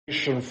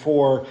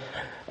For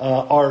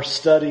our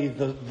study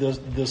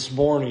this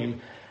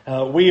morning.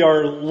 We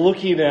are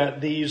looking at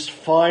these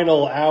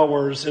final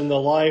hours in the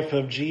life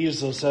of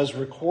Jesus as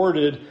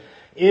recorded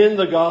in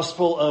the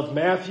Gospel of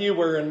Matthew.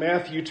 We're in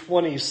Matthew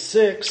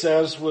 26,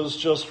 as was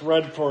just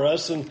read for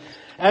us. And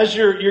as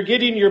you're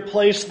getting your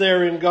place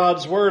there in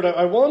God's Word,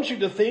 I want you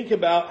to think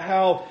about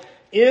how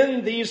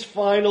in these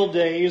final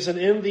days and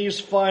in these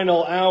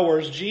final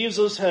hours,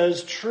 Jesus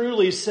has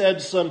truly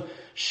said some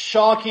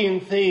shocking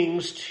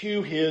things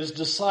to his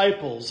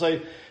disciples. A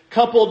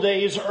couple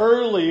days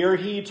earlier,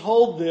 he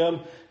told them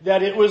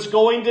that it was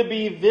going to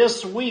be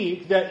this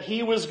week that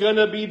he was going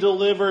to be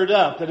delivered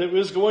up, that it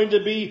was going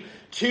to be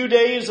 2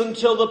 days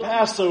until the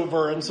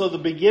Passover. And so the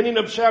beginning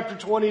of chapter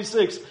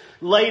 26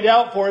 laid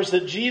out for us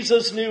that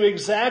Jesus knew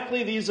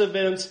exactly these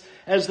events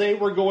as they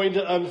were going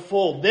to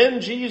unfold.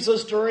 Then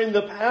Jesus, during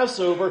the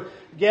Passover,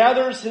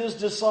 gathers his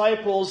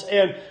disciples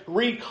and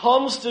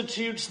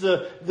reconstitutes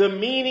the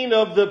meaning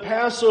of the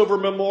Passover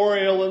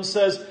memorial and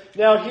says,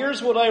 now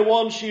here's what I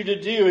want you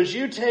to do. As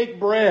you take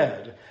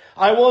bread,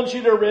 I want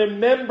you to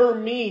remember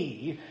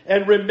me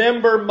and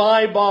remember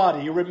my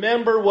body.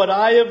 Remember what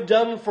I have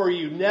done for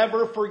you.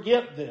 Never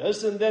forget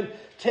this. And then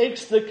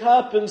takes the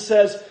cup and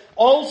says,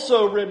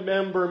 also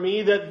remember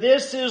me, that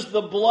this is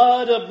the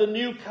blood of the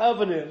new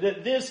covenant,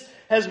 that this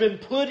has been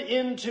put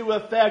into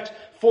effect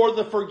for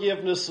the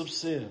forgiveness of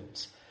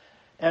sins.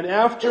 And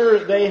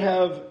after they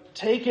have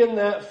taken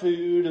that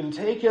food and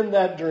taken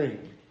that drink,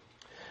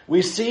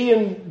 we see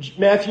in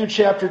Matthew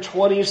chapter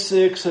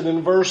 26 and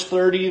in verse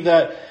 30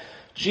 that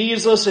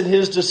Jesus and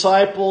his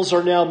disciples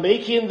are now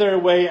making their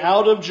way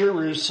out of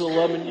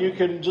Jerusalem, and you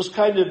can just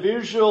kind of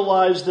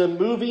visualize them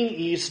moving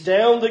east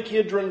down the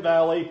Kidron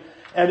Valley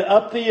and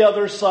up the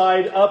other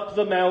side, up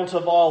the Mount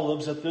of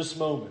Olives at this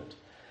moment.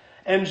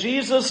 And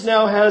Jesus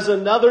now has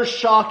another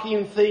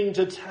shocking thing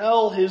to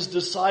tell his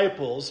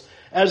disciples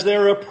as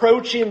they're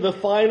approaching the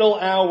final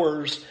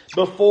hours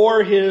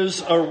before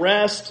his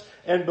arrest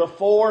and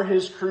before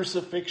his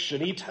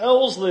crucifixion. He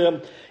tells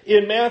them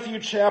in Matthew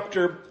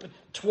chapter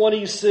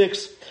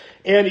 26,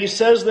 and he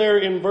says there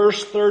in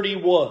verse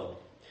 31,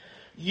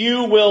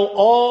 you will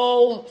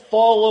all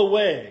fall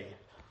away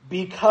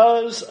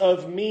because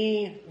of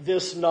me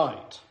this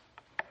night.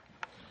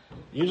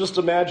 You just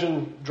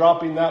imagine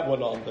dropping that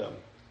one on them.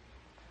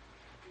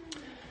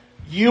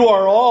 You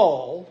are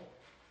all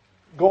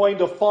going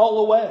to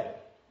fall away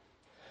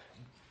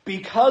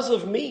because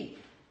of me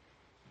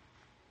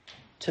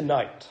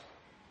tonight.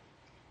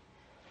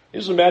 You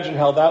just imagine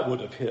how that would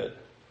have hit.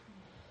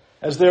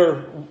 As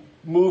they're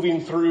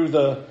moving through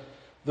the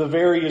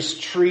various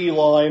tree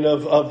line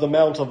of the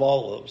Mount of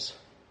Olives.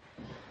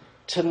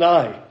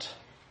 Tonight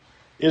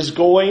is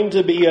going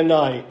to be a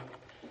night,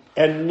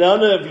 and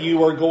none of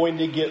you are going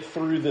to get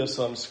through this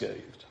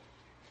unscathed.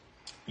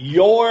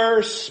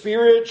 Your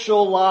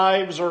spiritual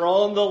lives are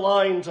on the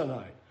line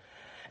tonight.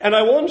 And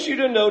I want you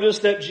to notice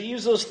that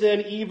Jesus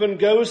then even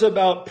goes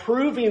about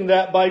proving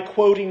that by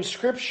quoting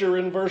Scripture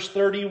in verse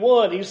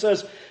 31. He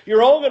says,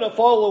 you're all going to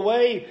fall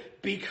away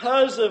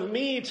because of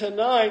me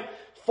tonight,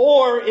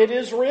 for it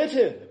is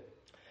written,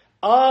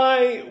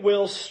 I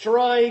will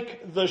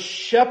strike the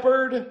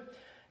shepherd,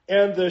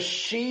 and the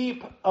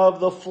sheep of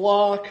the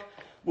flock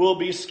will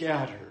be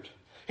scattered.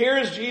 Here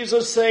is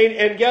Jesus saying,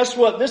 and guess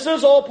what? This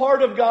is all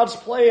part of God's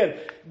plan.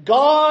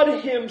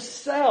 God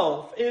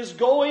himself is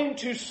going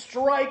to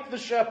strike the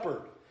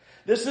shepherd.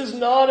 This is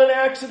not an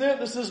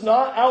accident. This is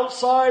not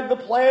outside the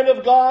plan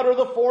of God or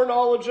the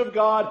foreknowledge of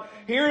God.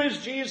 Here is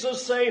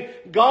Jesus saying,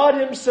 God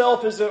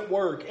himself is at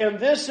work, and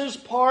this is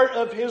part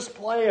of his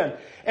plan.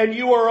 And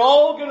you are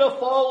all going to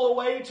fall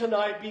away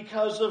tonight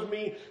because of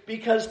me,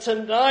 because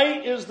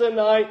tonight is the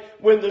night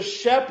when the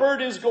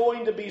shepherd is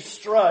going to be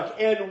struck.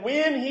 And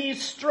when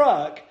he's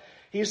struck,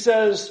 he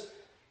says,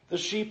 the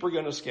sheep are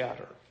going to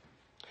scatter.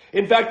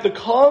 In fact, the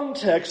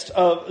context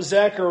of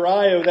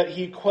Zechariah that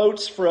he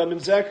quotes from in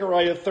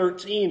Zechariah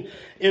 13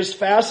 is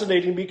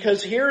fascinating,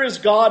 because here is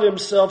God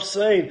himself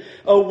saying,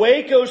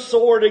 awake, O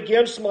sword,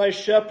 against my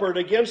shepherd,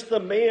 against the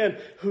man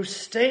who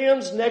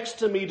stands next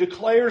to me,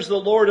 declares the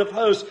Lord of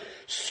hosts.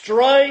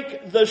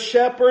 Strike the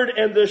shepherd,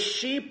 and the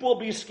sheep will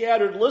be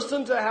scattered.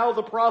 Listen to how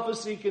the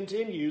prophecy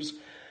continues.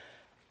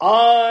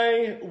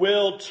 I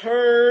will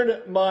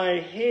turn my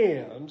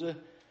hand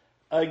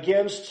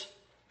against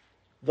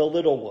the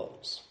little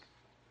ones.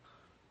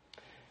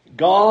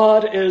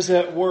 God is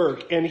at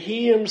work, and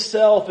he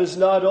himself is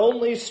not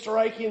only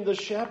striking the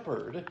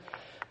shepherd,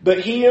 but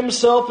he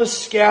himself is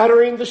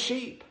scattering the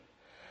sheep.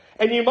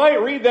 And you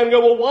might read that and go,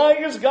 well, why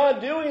is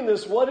God doing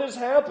this? What is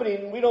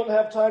happening? We don't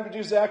have time to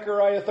do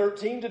Zechariah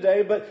 13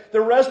 today, but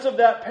the rest of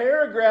that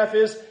paragraph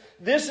is,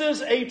 this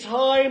is a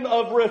time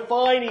of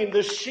refining.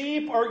 The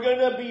sheep are going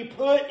to be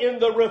put in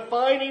the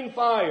refining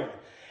fire.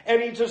 And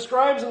he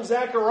describes in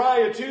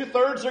Zechariah,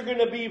 2/3 are going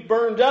to be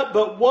burned up,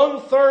 but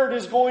 1/3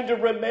 is going to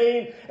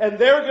remain, and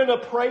they're going to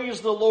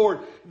praise the Lord.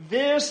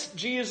 This,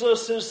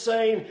 Jesus is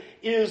saying,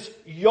 is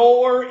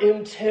your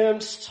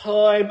intense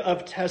time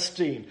of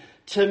testing.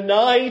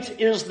 Tonight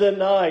is the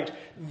night.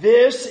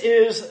 This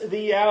is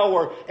the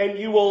hour, and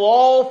you will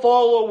all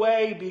fall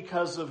away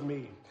because of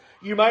me.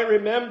 You might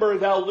remember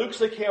that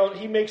Luke's account,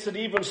 he makes it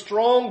even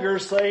stronger,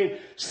 saying,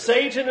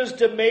 Satan has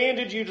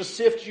demanded you to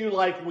sift you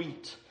like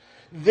wheat.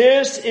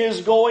 This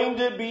is going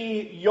to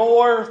be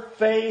your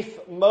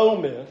faith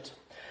moment.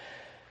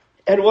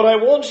 And what I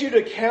want you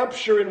to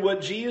capture in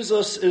what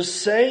Jesus is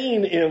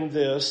saying in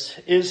this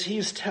is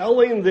he's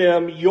telling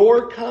them,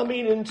 you're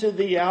coming into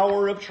the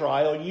hour of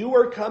trial. You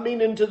are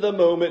coming into the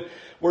moment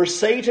where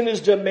Satan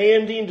is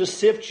demanding to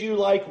sift you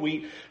like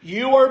wheat.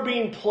 You are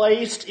being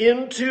placed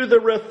into the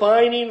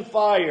refining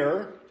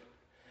fire,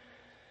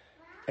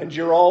 and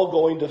you're all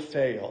going to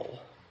fail.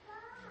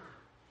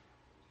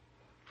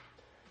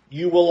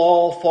 You will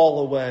all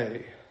fall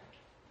away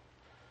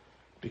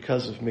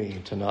because of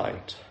me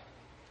tonight.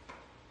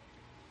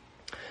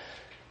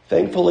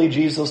 Thankfully,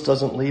 Jesus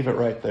doesn't leave it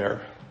right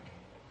there.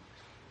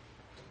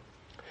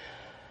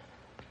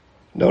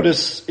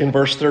 Notice in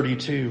verse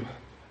 32,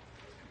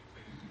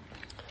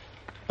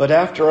 but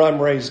after I'm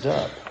raised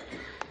up,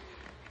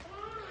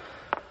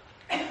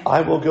 I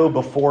will go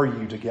before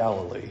you to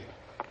Galilee.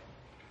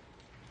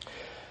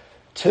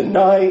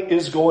 Tonight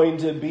is going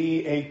to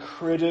be a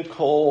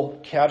critical,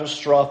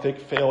 catastrophic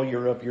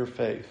failure of your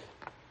faith.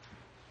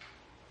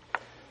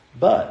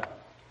 But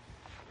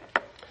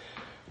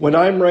when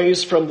I'm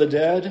raised from the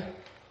dead,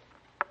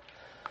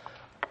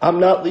 I'm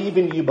not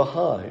leaving you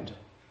behind.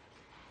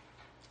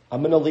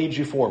 I'm going to lead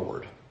you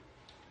forward.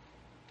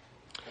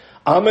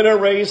 I'm going to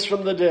raise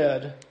from the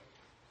dead,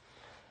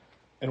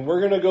 and we're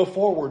going to go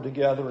forward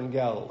together in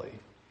Galilee.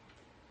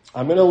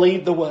 I'm going to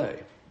lead the way.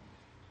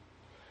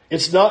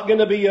 It's not going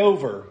to be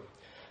over.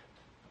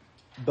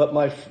 But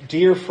my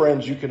dear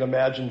friends, you can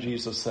imagine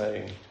Jesus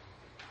saying,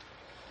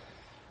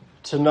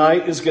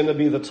 tonight is going to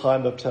be the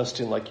time of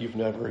testing like you've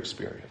never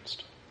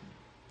experienced.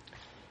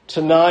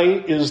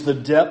 Tonight is the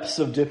depths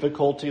of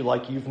difficulty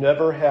like you've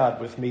never had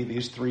with me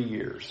these 3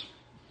 years.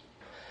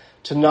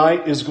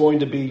 Tonight is going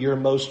to be your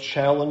most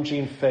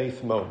challenging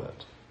faith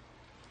moment.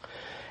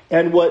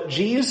 And what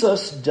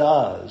Jesus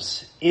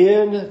does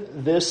in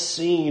this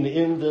scene,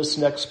 in this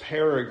next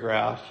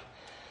paragraph,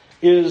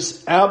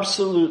 is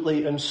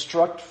absolutely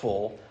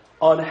instructful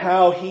on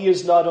how he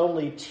is not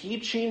only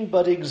teaching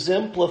but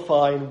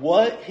exemplifying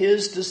what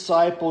his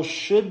disciples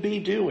should be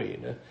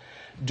doing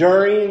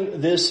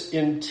during this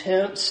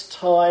intense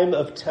time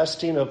of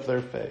testing of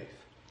their faith.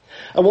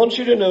 I want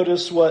you to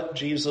notice what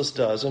Jesus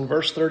does in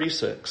verse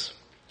 36.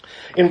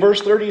 In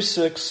verse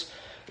 36,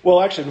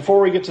 well, actually, before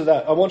we get to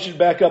that, I want you to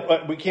back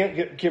up. We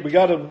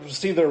got to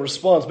see their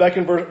response. Back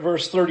in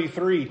verse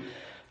 33,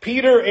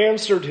 Peter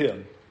answered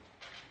him,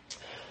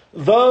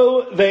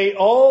 though they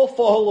all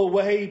fall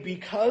away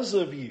because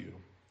of you,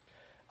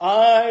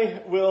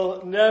 I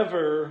will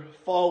never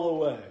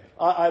fall away.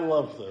 I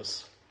love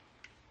this.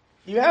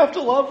 You have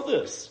to love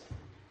this.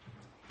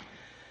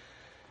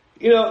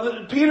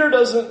 Peter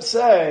doesn't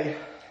say,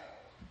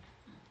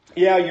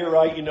 yeah, you're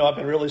right. I've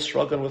been really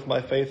struggling with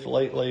my faith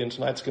lately, and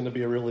tonight's going to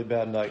be a really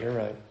bad night. You're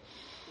right.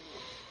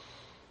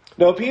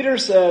 No, Peter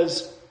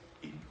says,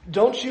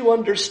 don't you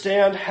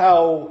understand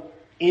how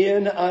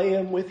in I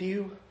am with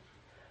you?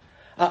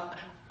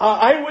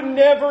 I would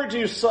never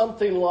do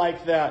something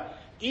like that.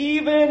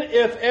 Even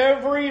if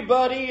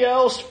everybody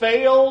else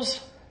fails,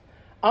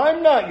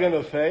 I'm not going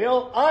to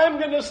fail. I'm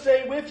going to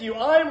stay with you.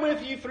 I'm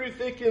with you through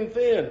thick and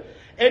thin.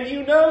 And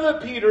you know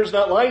that Peter's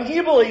not lying.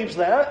 He believes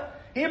that.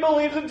 He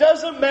believes it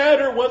doesn't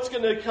matter what's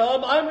going to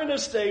come. I'm going to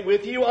stay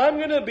with you. I'm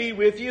going to be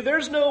with you.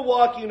 There's no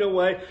walking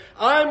away.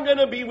 I'm going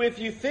to be with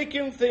you thick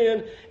and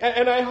thin.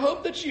 And I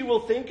hope that you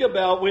will think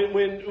about when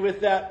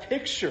with that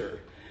picture,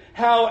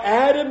 how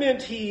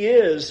adamant he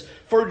is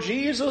for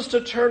Jesus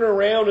to turn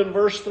around in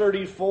verse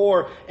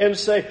 34 and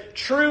say,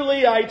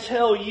 truly I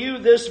tell you,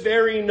 this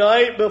very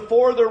night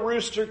before the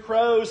rooster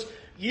crows,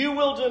 you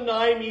will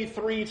deny me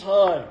 3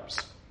 times.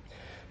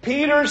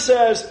 Peter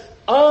says,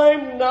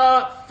 I'm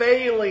not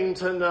failing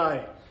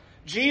tonight.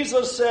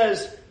 Jesus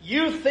says,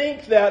 you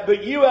think that,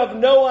 but you have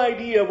no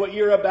idea what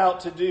you're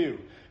about to do.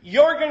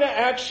 You're going to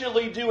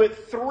actually do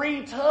it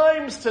 3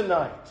 times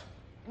tonight.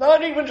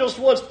 Not even just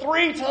once,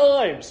 3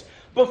 times.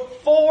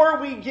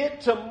 Before we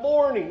get to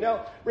morning.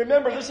 Now,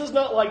 remember, this is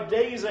not like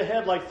days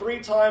ahead, like 3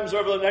 times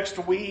over the next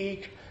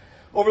week,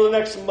 over the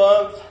next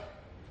month.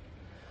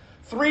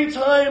 3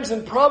 times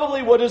in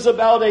probably what is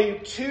about a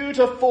 2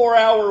 to 4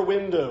 hour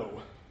window.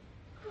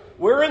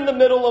 We're in the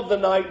middle of the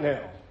night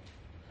now.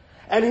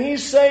 And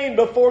he's saying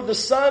before the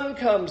sun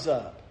comes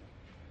up,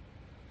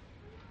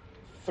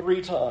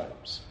 3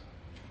 times.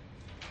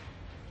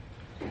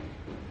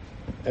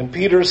 And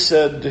Peter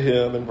said to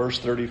him in verse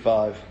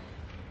 35,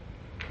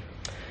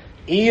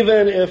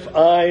 even if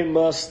I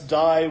must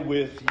die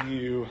with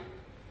you,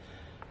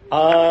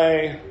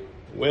 I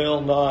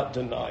will not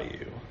deny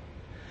you.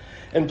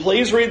 And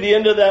please read the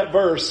end of that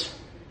verse.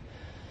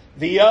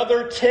 The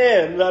other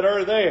 10 that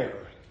are there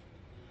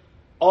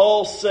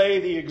all say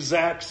the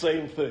exact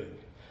same thing.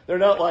 They're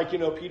not like,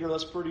 Peter,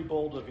 that's pretty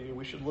bold of you.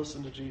 We should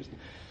listen to Jesus.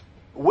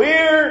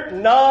 We're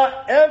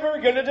not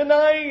ever going to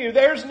deny you.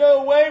 There's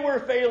no way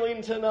we're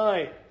failing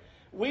tonight.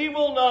 We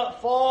will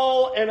not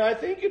fall, and I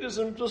think it is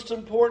just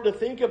important to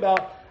think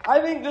about.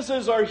 I think this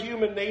is our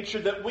human nature,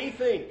 that we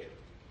think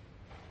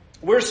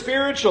we're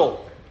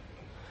spiritual.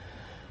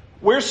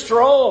 We're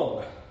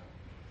strong.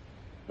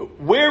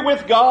 We're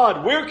with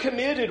God. We're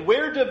committed.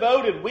 We're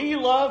devoted. We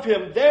love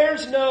Him.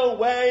 There's no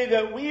way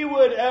that we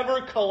would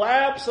ever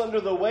collapse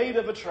under the weight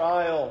of a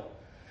trial.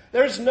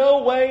 There's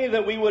no way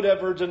that we would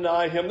ever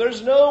deny Him.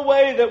 There's no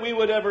way that we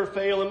would ever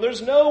fail Him.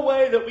 There's no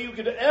way that we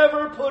could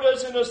ever put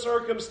us in a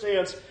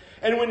circumstance,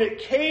 and when it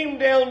came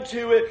down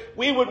to it,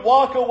 we would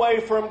walk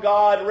away from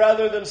God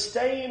rather than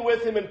staying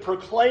with Him and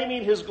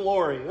proclaiming His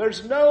glory.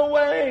 There's no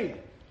way.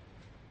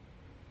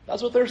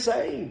 That's what they're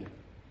saying.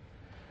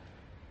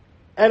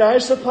 And I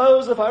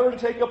suppose if I were to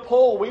take a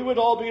poll, we would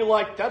all be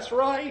like, that's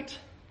right.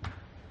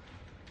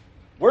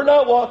 We're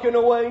not walking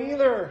away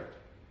either.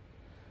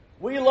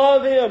 We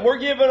love Him. We're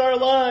giving our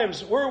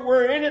lives.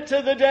 We're in it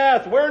to the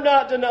death. We're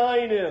not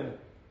denying Him.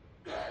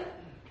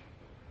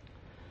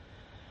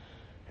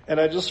 And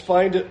I just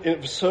find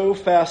it so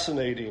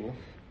fascinating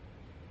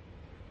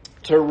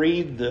to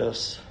read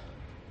this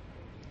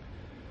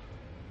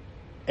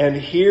and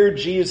hear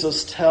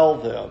Jesus tell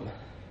them,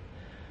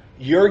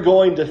 you're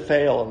going to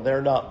fail, and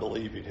they're not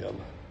believing Him.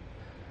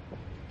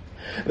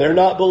 They're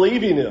not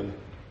believing Him.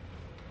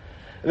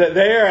 That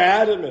they are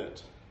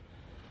adamant.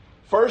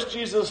 First,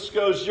 Jesus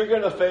goes, you're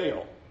going to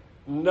fail.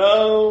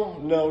 No.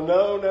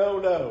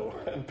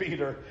 And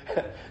Peter,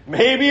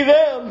 maybe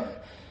them,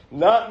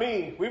 not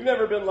me. We've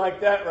never been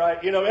like that, right?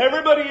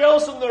 Everybody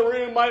else in the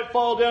room might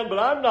fall down, but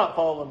I'm not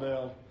falling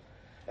down.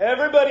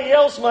 Everybody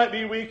else might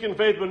be weak in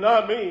faith, but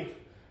not me.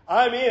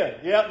 I'm in.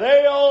 Yeah,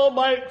 they all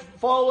might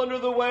fall under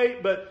the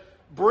weight, but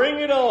bring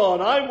it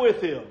on. I'm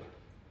with Him.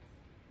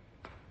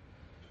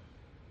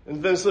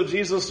 And then so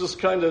Jesus just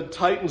kind of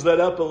tightens that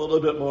up a little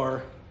bit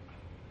more.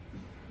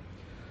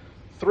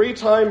 3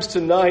 times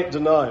tonight,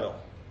 denial.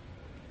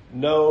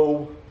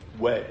 No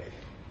way.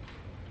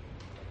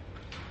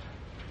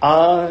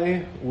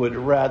 I would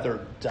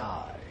rather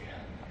die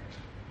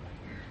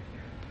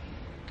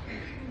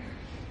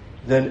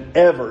than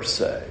ever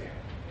say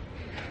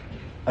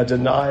a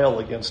denial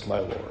against my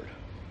Lord.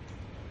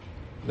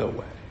 No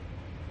way.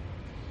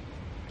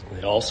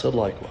 They all said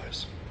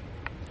likewise.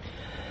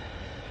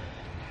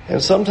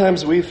 And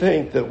sometimes we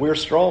think that we're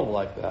strong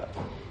like that.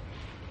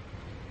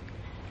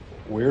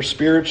 We're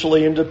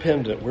spiritually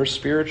independent. We're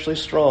spiritually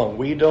strong.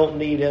 We don't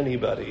need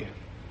anybody.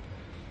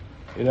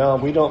 We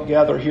don't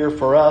gather here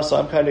for us.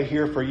 I'm kind of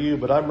here for you,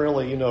 but I'm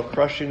really,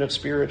 crushing it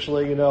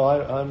spiritually.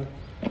 I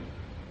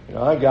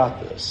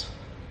got this.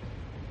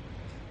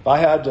 If I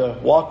had to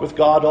walk with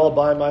God all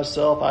by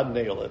myself, I'd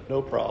nail it.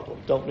 No problem.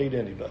 Don't need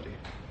anybody.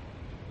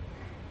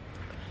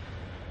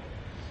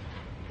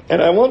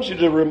 And I want you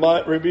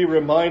to be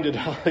reminded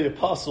how the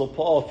Apostle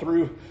Paul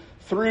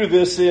threw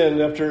this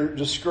in after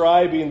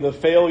describing the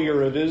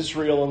failure of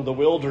Israel in the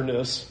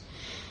wilderness.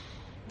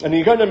 And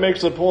he kind of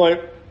makes a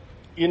point,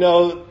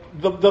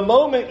 the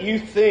moment you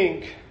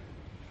think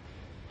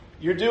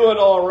you're doing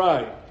all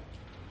right,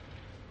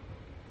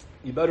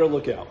 you better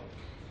look out.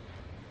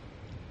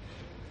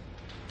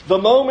 The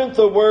moment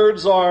the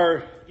words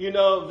are,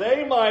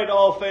 they might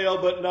all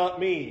fail, but not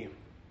me,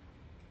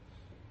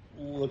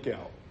 look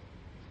out.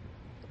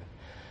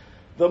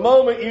 The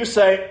moment you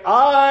say,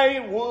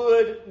 I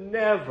would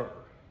never,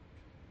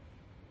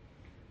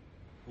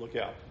 look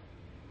out.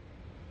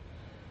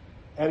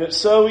 And it's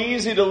so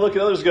easy to look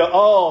at others and go,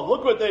 oh,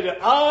 look what they did.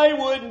 I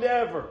would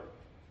never.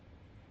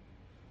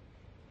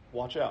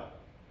 Watch out.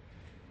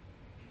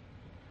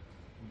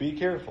 Be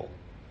careful.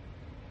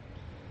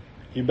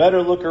 You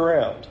better look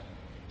around.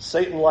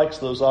 Satan likes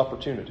those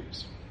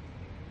opportunities.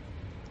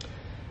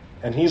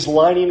 And he's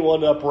lining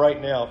one up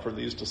right now for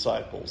these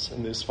disciples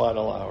in these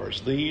final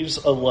hours. These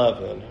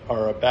 11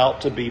 are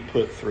about to be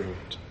put through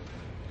it.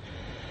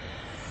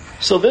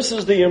 So this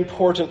is the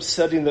important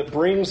setting that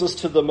brings us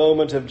to the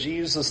moment of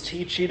Jesus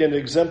teaching and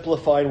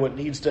exemplifying what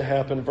needs to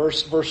happen.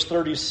 Verse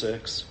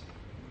 36.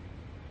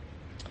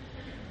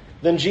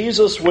 Then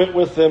Jesus went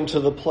with them to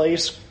the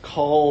place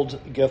called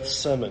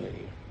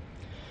Gethsemane.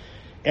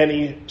 And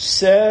he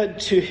said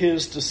to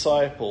his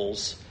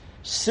disciples,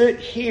 sit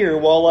here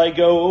while I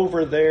go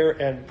over there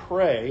and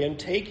pray. And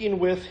taking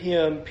with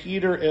him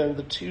Peter and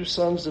the 2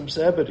 sons of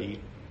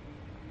Zebedee,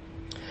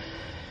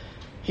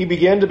 he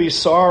began to be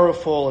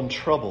sorrowful and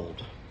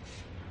troubled.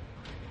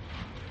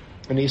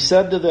 And he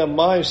said to them,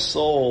 my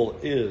soul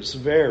is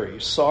very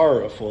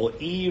sorrowful,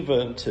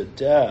 even to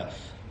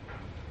death.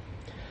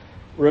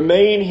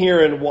 Remain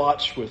here and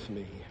watch with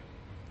me.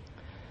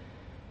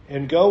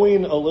 And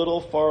going a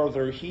little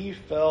farther, he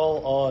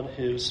fell on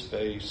his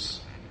face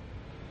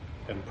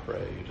and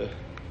prayed.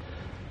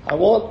 I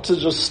want to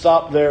just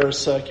stop there a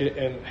second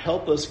and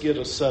help us get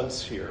a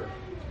sense here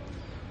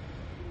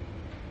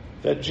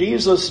that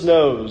Jesus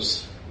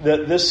knows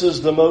that this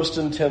is the most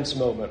intense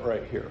moment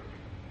right here.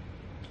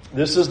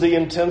 This is the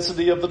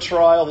intensity of the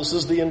trial. This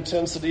is the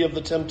intensity of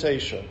the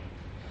temptation.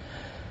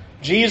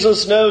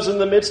 Jesus knows in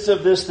the midst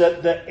of this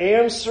that the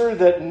answer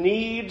that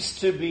needs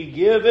to be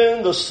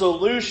given, the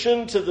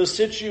solution to the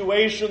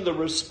situation, the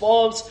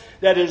response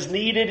that is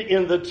needed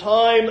in the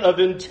time of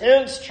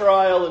intense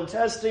trial and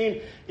testing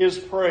is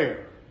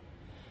prayer.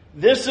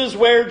 This is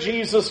where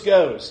Jesus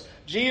goes.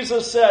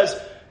 Jesus says,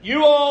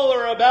 you all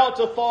are about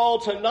to fall.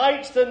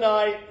 Tonight's the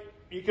night.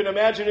 You can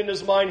imagine in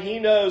his mind, he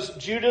knows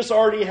Judas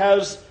already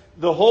has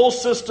the whole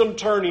system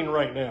turning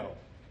right now.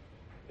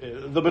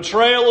 The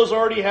betrayal has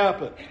already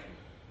happened.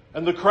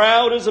 And the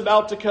crowd is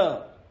about to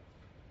come.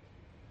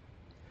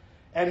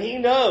 And he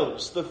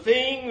knows the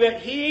thing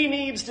that he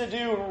needs to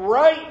do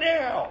right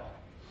now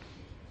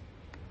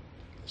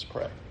is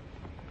pray.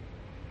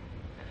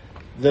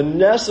 The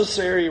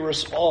necessary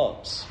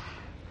response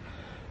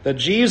that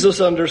Jesus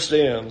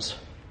understands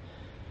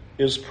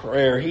is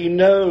prayer. He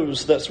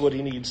knows that's what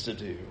he needs to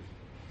do.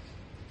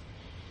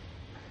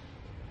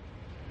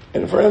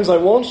 And friends, I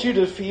want you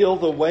to feel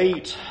the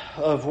weight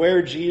of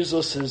where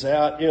Jesus is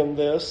at in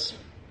this.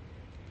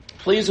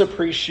 Please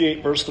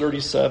appreciate verse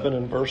 37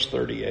 and verse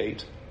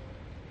 38.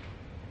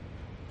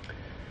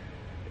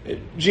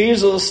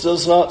 Jesus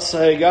does not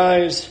say,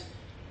 guys,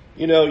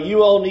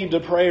 you all need to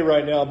pray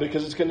right now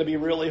because it's going to be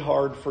really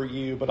hard for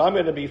you, but I'm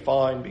going to be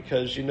fine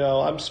because,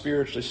 I'm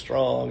spiritually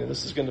strong and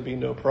this is going to be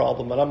no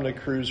problem and I'm going to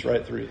cruise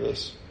right through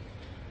this.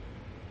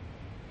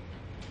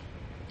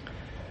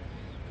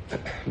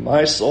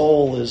 My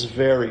soul is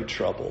very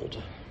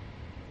troubled.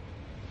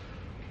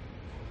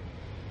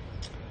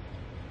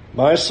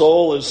 My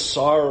soul is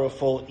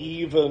sorrowful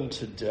even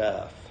to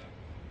death.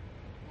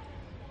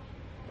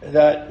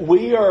 That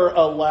we are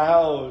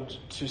allowed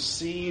to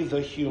see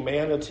the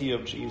humanity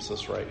of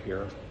Jesus right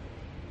here.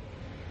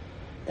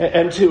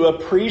 And to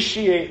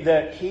appreciate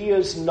that he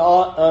is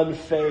not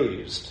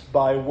unfazed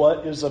by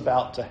what is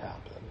about to happen.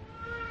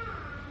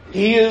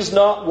 He is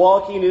not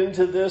walking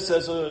into this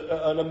as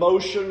an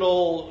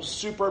emotional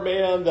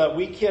Superman that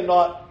we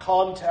cannot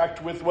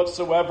contact with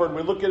whatsoever. And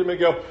we look at him and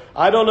go,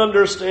 I don't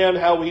understand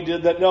how he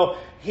did that. No,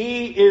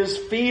 he is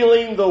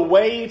feeling the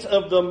weight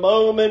of the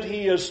moment.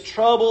 He is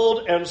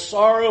troubled and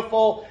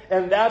sorrowful.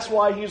 And that's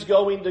why he's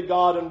going to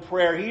God in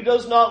prayer. He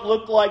does not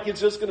look like he's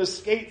just going to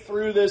skate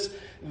through this.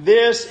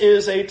 This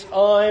is a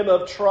time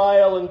of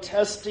trial and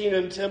testing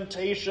and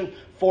temptation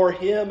for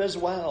him as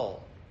well.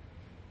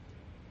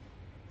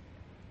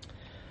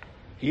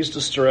 He's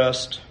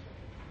distressed,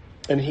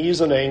 and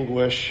he's in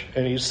anguish,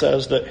 and he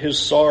says that his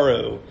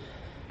sorrow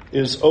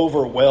is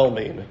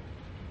overwhelming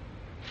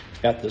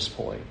at this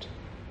point.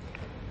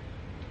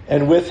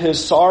 And with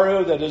his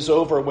sorrow that is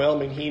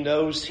overwhelming, he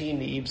knows he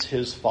needs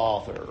his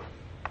Father.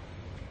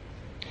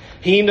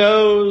 He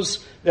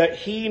knows that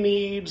he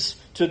needs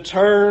to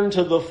turn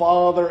to the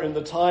Father in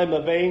the time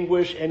of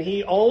anguish, and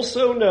he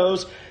also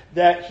knows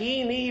that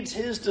he needs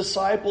his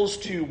disciples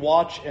to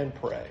watch and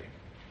pray.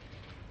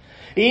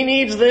 He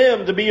needs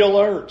them to be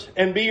alert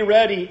and be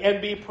ready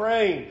and be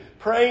praying.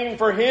 Praying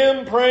for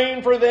him,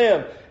 praying for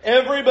them.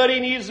 Everybody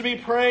needs to be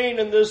praying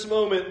in this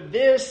moment.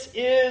 This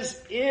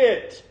is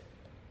it.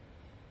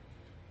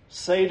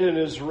 Satan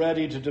is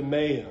ready to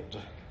demand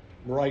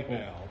right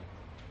now.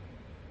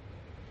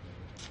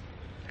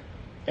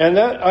 And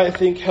that, I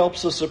think,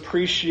 helps us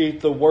appreciate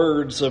the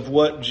words of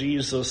what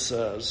Jesus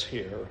says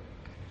here.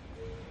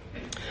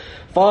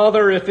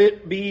 Father, if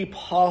it be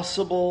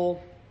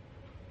possible,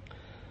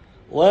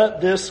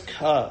 let this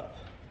cup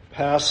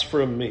pass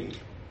from me.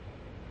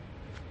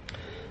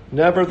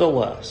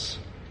 Nevertheless,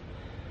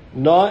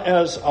 not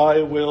as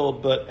I will,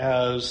 but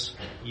as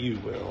you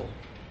will.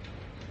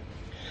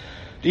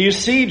 Do you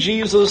see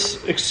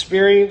Jesus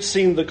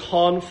experiencing the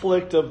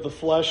conflict of the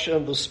flesh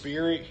and the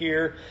spirit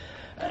here?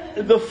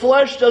 The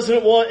flesh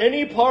doesn't want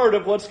any part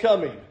of what's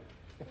coming.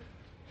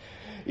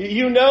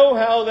 You know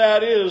how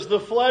that is. The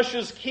flesh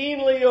is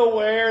keenly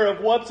aware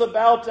of what's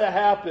about to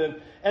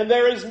happen. And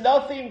there is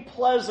nothing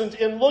pleasant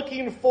in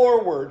looking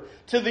forward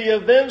to the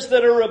events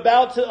that are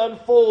about to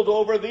unfold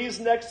over these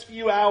next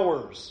few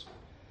hours.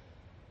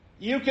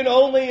 You can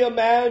only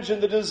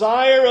imagine the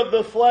desire of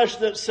the flesh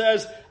that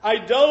says, I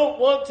don't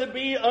want to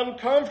be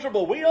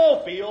uncomfortable. We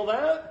all feel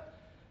that.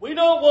 We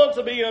don't want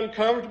to be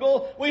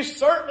uncomfortable. We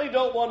certainly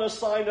don't want to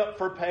sign up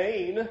for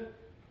pain.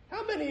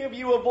 How many of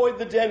you avoid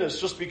the dentist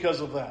just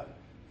because of that?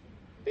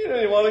 You don't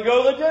even want to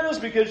go to the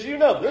dentist because you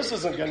know this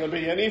isn't going to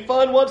be any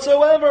fun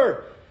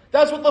whatsoever.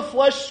 That's what the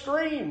flesh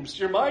screams.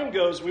 Your mind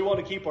goes, we want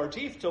to keep our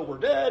teeth till we're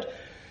dead.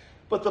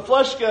 But the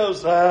flesh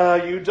goes,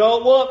 you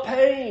don't want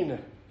pain.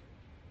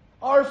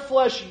 Our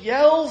flesh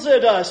yells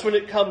at us when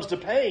it comes to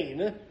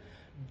pain.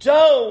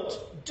 Don't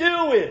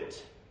do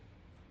it.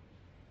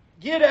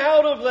 Get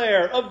out of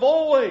there.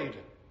 Avoid.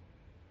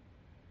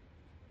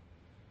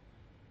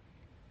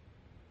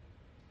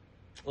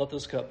 Let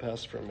this cup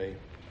pass from me.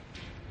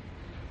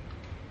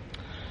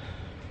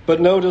 But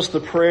notice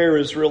the prayer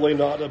is really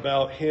not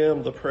about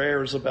him. The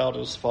prayer is about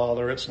his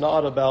Father. It's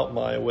not about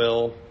my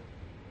will.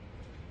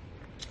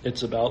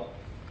 It's about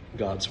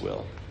God's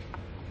will.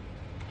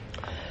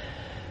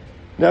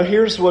 Now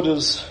here's what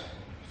is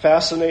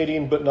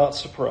fascinating but not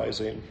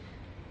surprising.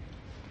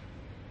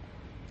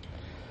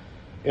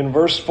 In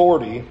verse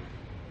 40,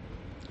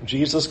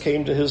 Jesus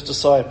came to his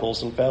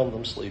disciples and found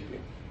them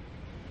sleeping.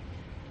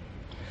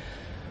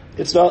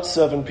 It's not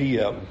 7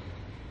 p.m.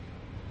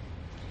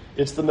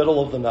 It's the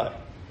middle of the night.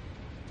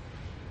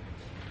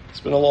 It's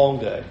been a long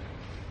day.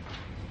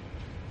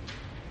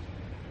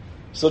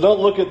 So don't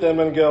look at them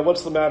and go,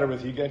 what's the matter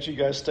with you? Can't you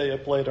guys stay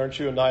up late? Aren't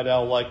you a night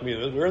owl like me?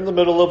 We're in the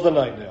middle of the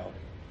night now.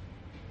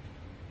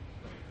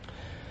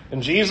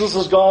 And Jesus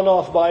has gone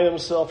off by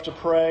himself to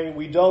pray.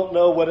 We don't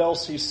know what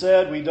else he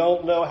said. We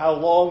don't know how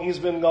long he's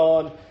been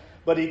gone.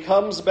 But he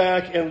comes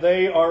back and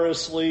they are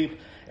asleep.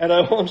 And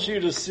I want you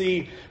to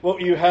see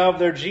what you have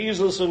there.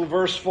 Jesus in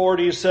verse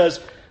 40 says,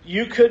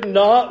 you could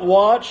not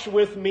watch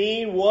with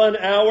me 1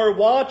 hour.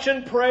 Watch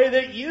and pray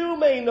that you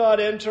may not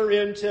enter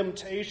in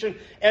temptation.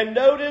 And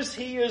notice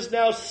he is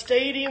now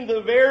stating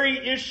the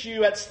very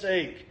issue at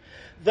stake.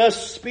 The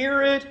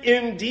spirit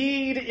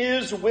indeed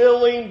is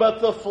willing,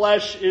 but the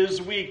flesh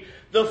is weak.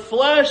 The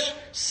flesh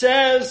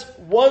says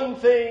one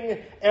thing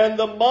and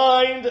the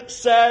mind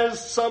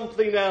says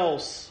something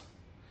else.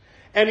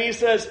 And he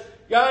says,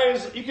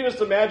 guys, you can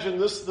just imagine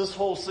this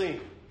whole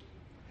scene.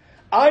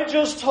 I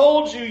just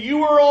told you you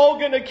were all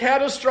going to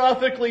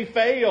catastrophically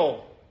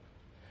fail.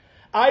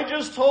 I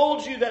just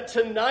told you that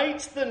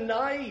tonight's the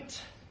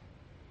night.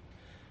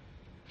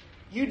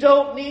 You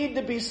don't need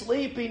to be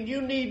sleeping.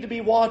 You need to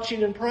be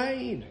watching and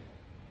praying.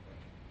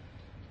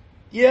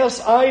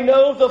 Yes, I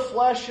know the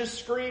flesh is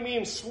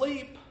screaming,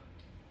 sleep.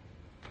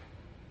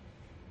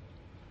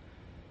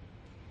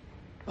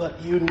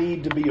 But you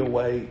need to be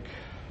awake.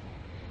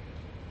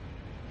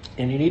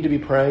 And you need to be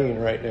praying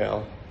right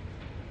now.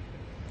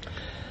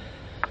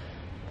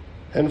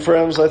 And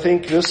friends, I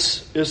think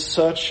this is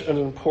such an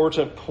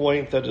important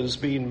point that is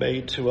being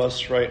made to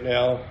us right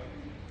now.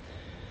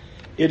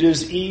 It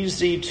is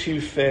easy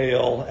to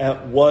fail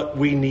at what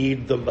we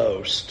need the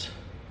most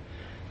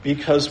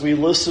because we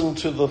listen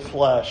to the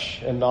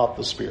flesh and not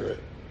the spirit.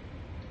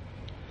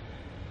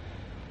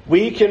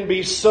 We can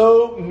be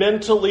so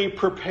mentally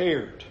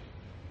prepared.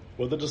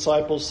 What the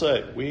disciples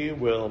say, we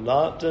will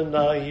not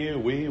deny you,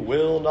 we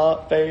will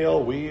not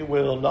fail, we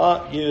will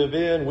not give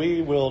in,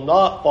 we will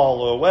not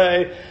fall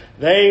away.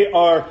 They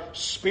are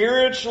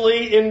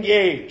spiritually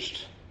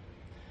engaged.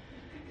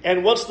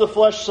 And what's the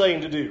flesh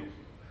saying to do?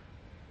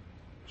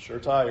 Sure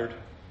tired.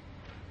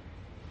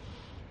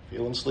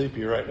 Feeling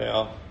sleepy right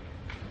now.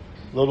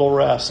 Little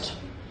rest.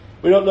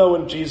 We don't know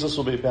when Jesus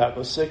will be back.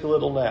 Let's take a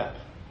little nap.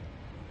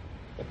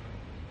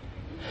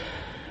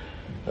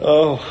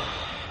 Oh,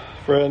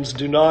 friends,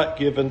 do not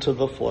give in to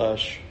the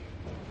flesh.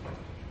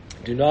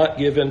 Do not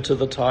give in to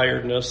the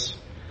tiredness.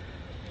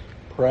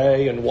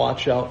 Pray and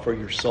watch out for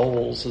your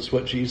souls is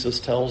what Jesus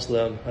tells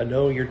them. I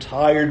know you're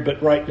tired,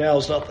 but right now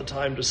is not the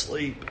time to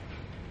sleep.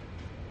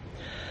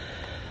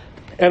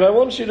 And I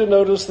want you to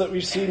notice that we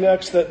see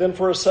next that then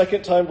for a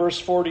second time, verse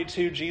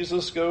 42,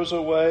 Jesus goes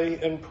away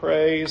and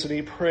prays, and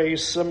he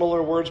prays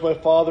similar words, my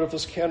Father, if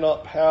this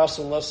cannot pass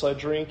unless I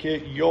drink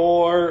it,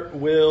 your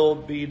will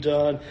be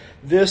done.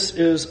 This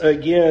is,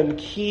 again,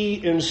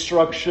 key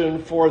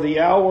instruction for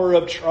the hour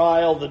of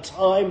trial, the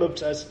time of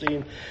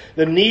testing.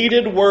 The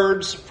needed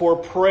words for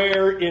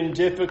prayer in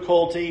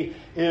difficulty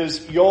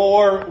is,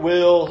 your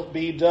will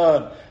be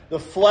done. The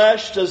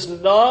flesh does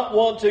not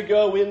want to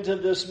go into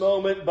this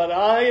moment, but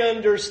I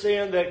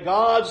understand that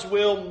God's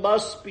will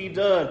must be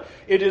done.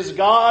 It is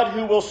God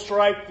who will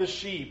strike the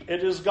sheep.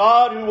 It is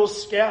God who will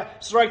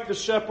strike the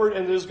shepherd,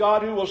 and it is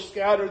God who will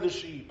scatter the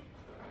sheep.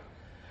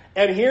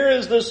 And here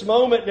is this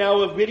moment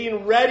now of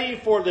getting ready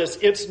for this.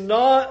 It's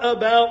not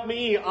about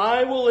me.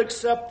 I will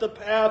accept the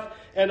path,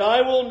 and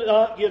I will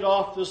not get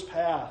off this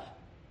path.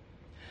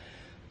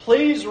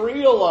 Please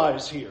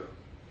realize here,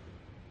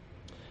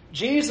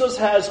 Jesus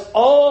has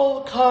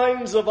all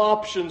kinds of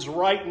options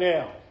right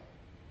now.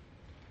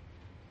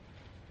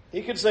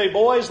 He could say,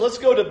 boys, let's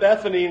go to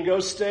Bethany and go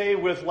stay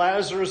with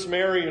Lazarus,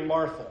 Mary, and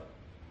Martha.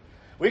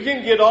 We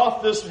can get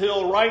off this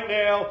hill right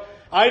now.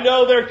 I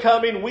know they're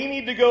coming. We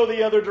need to go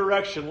the other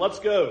direction. Let's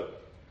go.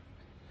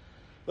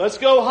 Let's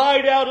go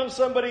hide out in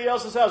somebody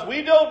else's house.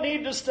 We don't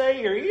need to stay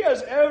here. He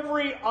has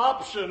every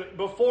option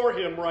before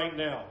him right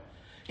now.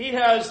 He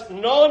has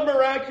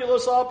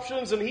non-miraculous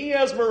options and he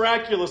has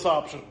miraculous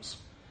options.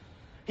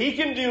 He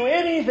can do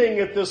anything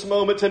at this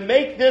moment to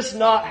make this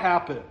not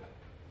happen.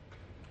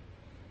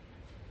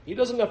 He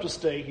doesn't have to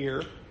stay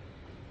here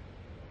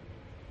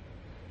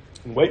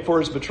and wait for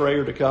his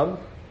betrayer to come.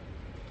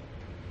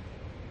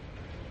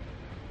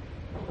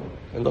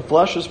 And the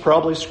flesh is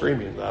probably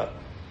screaming that.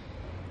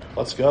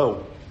 Let's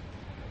go.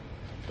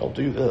 Don't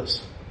do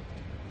this.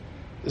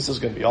 This is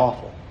going to be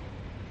awful.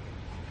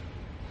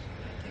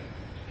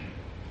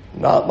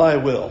 Not my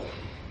will.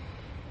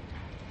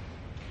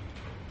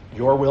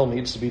 Your will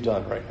needs to be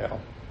done right now.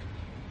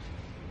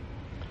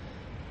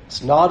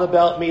 It's not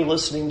about me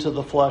listening to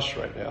the flesh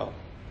right now.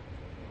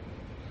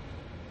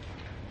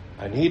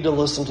 I need to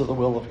listen to the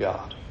will of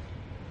God.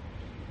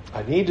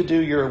 I need to do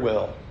your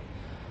will.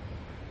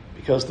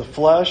 Because the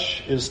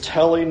flesh is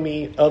telling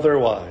me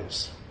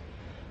otherwise.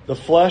 The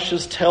flesh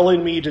is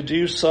telling me to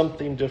do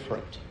something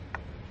different.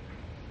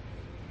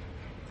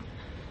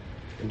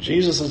 And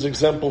Jesus is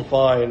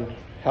exemplifying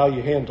how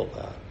you handle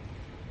that.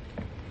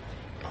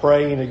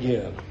 Praying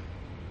again.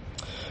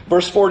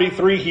 Verse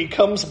 43, he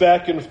comes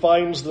back and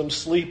finds them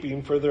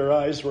sleeping, for their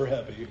eyes were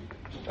heavy.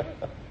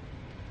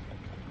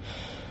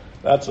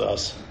 That's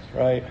us,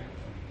 right?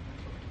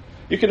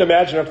 You can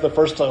imagine after the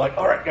first time, like,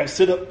 all right, guys,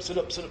 sit up.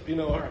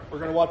 All right, we're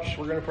going to watch,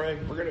 we're going to pray,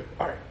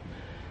 all right.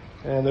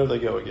 And there they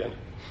go again.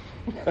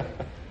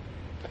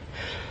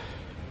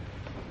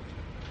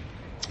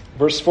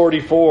 Verse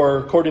 44,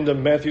 according to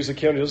Matthew's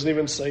account, he doesn't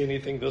even say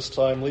anything this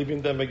time.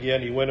 Leaving them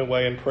again, he went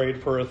away and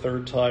prayed for a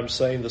third time,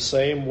 saying the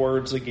same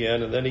words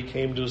again. And then he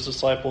came to his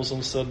disciples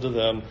and said to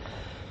them,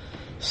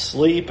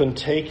 sleep and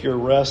take your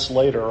rest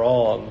later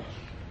on.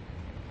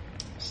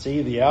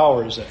 See, the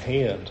hour is at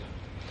hand.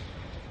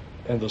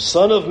 And the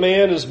Son of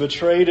Man is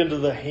betrayed into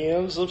the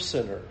hands of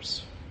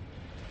sinners.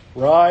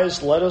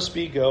 Rise, let us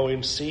be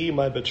going. See,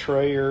 my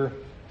betrayer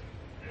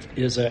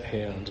is at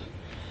hand.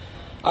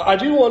 I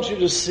do want you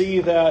to see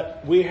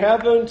that we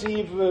haven't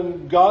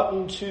even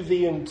gotten to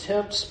the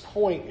intense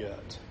point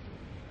yet.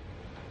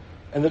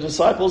 And the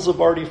disciples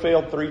have already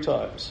failed 3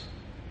 times.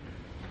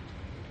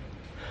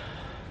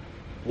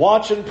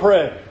 Watch and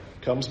pray.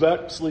 Comes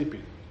back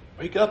sleeping.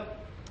 Wake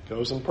up.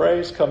 Goes and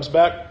prays. Comes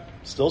back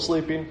still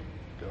sleeping.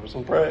 Goes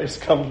and prays.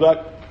 Comes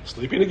back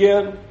sleeping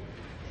again.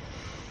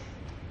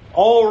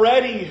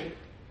 Already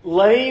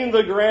laying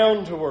the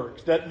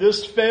groundwork that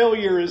this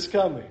failure is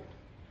coming.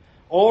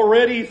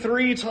 Already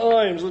 3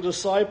 times the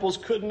disciples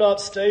could not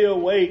stay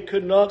awake,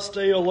 could not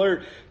stay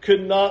alert,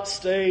 could not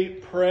stay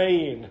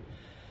praying.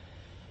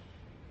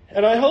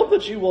 And I hope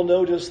that you will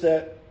notice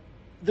that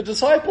the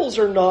disciples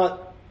are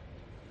not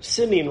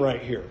sinning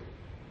right here.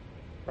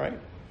 Right?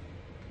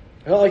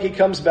 Not like he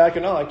comes back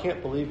and, I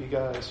can't believe you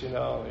guys, he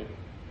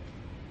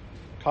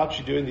caught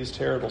you doing these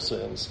terrible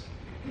sins.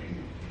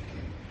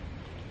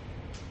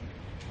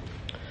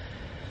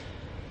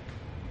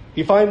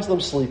 He finds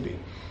them sleeping.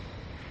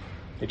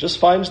 He just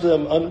finds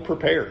them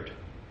unprepared.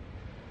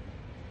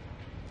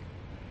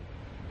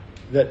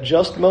 That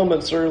just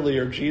moments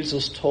earlier,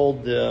 Jesus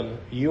told them,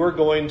 you are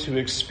going to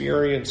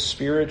experience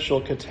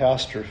spiritual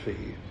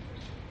catastrophe.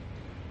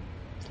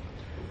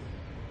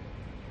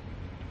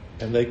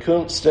 And they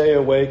couldn't stay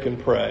awake and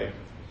pray.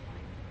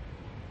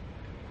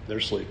 They're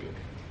sleeping.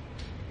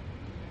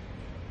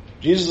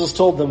 Jesus has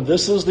told them,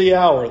 this is the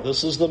hour,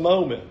 this is the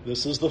moment,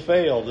 this is the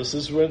fail, this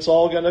is when it's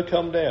all going to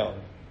come down.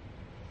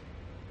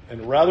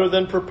 And rather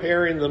than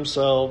preparing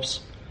themselves,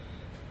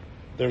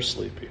 they're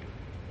sleeping.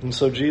 And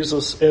so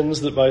Jesus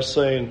ends it by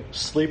saying,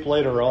 sleep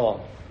later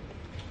on.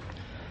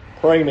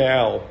 Pray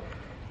now,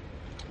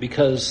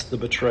 because the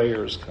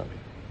betrayer is coming.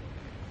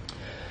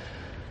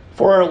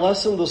 For our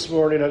lesson this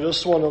morning, I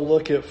just want to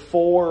look at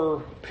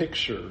 4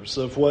 pictures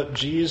of what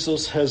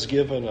Jesus has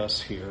given us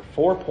here.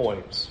 4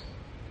 points.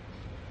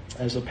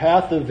 As a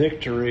path of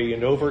victory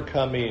in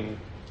overcoming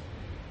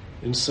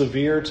in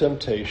severe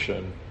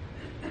temptation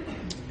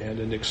and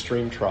in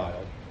extreme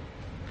trial.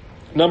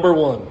 Number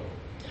 1,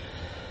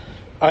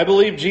 I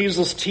believe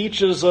Jesus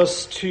teaches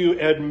us to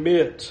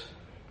admit,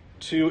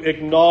 to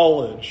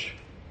acknowledge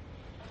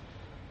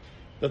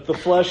that the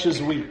flesh is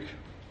weak,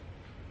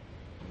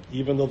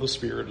 even though the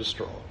Spirit is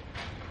strong.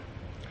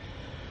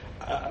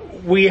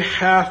 We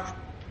have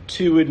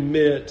to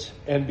admit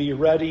and be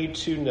ready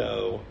to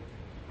know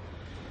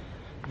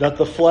that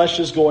the flesh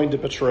is going to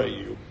betray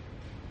you.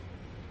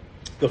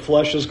 The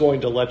flesh is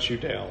going to let you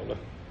down.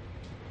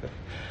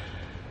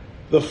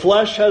 The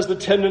flesh has the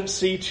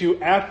tendency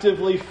to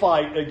actively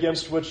fight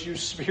against what you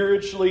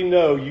spiritually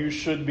know you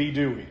should be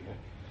doing.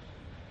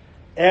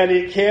 And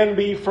it can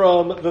be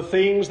from the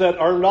things that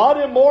are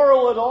not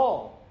immoral at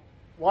all,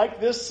 like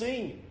this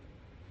scene.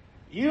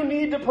 You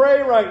need to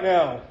pray right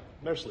now.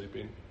 They're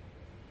sleeping.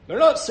 They're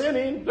not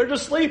sinning, they're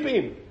just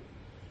sleeping.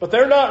 But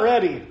they're not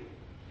ready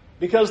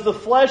because the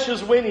flesh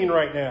is winning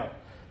right now.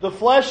 The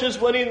flesh is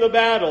winning the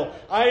battle.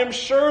 I am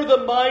sure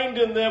the mind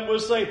in them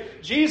was saying,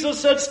 Jesus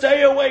said,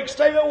 stay awake,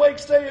 stay awake,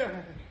 stay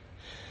awake.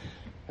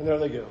 And there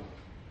they go.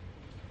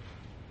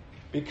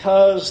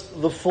 Because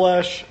the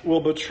flesh will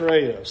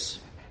betray us.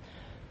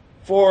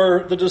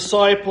 For the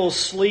disciples,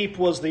 sleep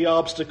was the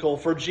obstacle.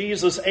 For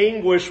Jesus,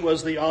 anguish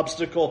was the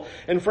obstacle.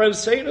 And friends,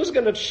 Satan is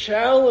going to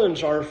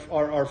challenge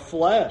our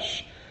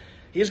flesh.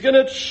 He's going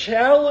to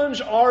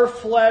challenge our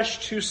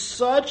flesh to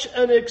such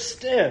an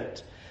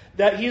extent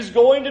that he's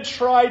going to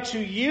try to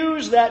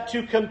use that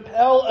to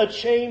compel a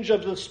change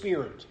of the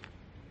spirit.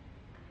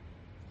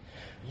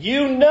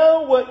 You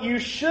know what you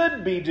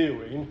should be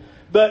doing,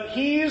 but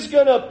he's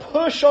going to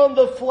push on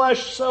the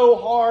flesh so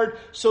hard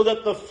so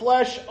that the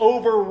flesh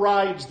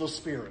overrides the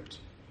spirit.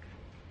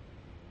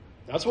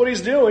 That's what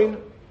he's doing.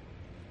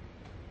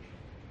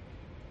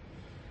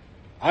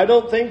 I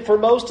don't think for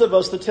most of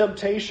us the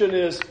temptation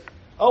is,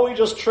 oh, he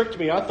just tricked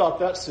me. I thought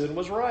that sin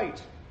was right.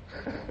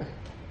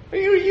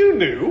 You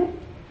knew.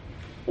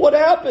 What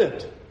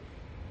happened?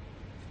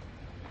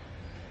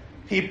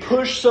 He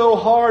pushed so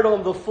hard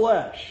on the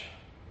flesh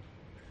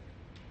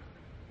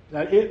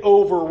that it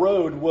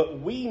overrode what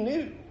we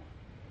knew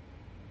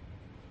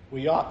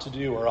we ought to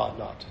do or ought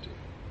not to do.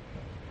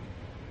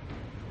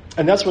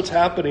 And that's what's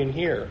happening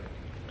here.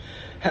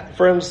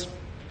 Friends,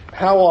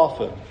 how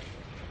often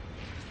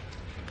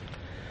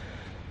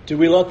do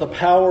we let the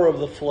power of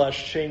the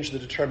flesh change the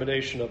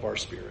determination of our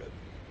spirit?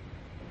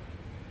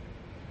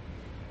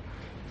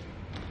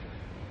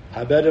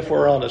 I bet if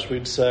we're honest,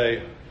 we'd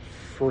say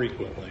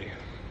frequently.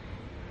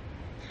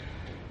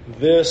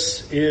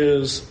 This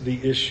is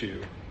the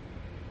issue.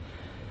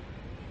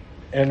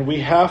 And we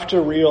have to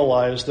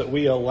realize that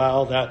we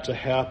allow that to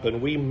happen.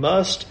 We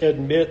must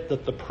admit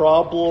that the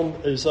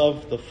problem is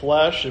of the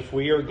flesh if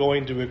we are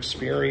going to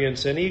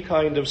experience any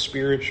kind of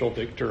spiritual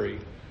victory.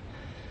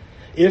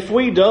 If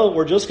we don't,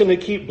 we're just going to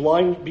keep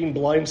being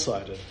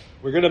blindsided.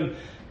 We're going to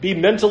be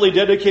mentally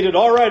dedicated.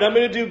 All right, I'm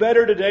going to do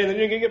better today. And then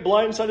you're going to get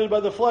blindsided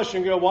by the flesh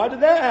and go, why did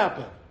that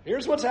happen?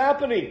 Here's what's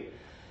happening.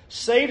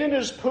 Satan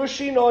is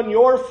pushing on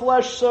your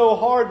flesh so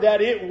hard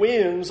that it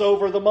wins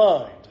over the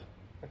mind.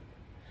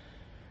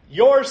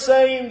 You're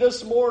saying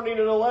this morning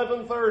at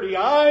 11:30,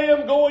 I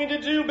am going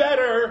to do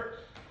better.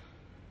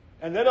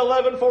 And then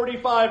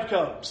 11:45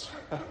 comes.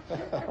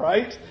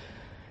 Right?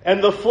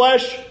 And the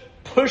flesh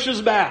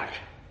pushes back.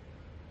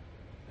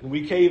 And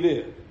we cave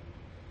in.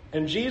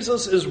 And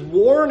Jesus is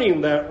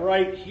warning that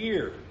right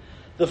here.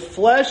 The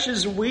flesh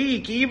is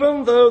weak,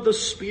 even though the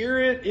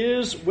Spirit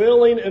is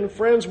willing. And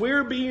friends,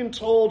 we're being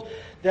told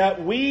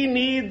that we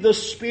need the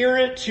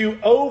Spirit to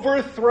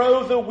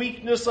overthrow the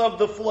weakness of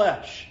the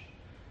flesh.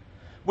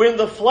 When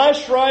the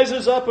flesh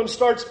rises up and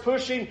starts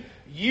pushing,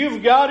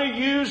 you've got to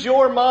use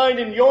your mind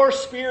and your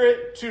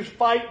spirit to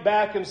fight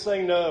back and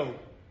say no.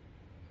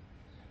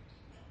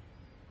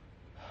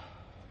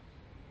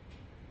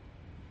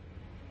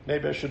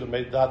 Maybe I should have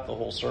made that the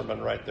whole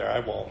sermon right there. I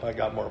won't. I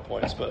got more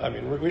points. But I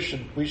mean, we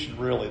should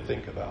really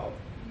think about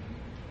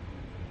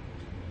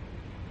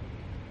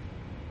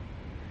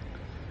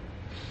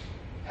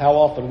how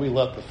often we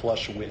let the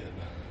flesh win.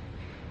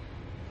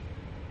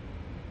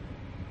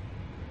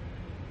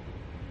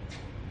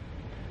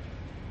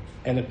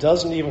 And it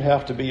doesn't even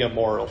have to be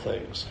immoral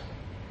things.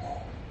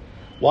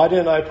 Why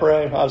didn't I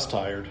pray? I was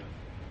tired.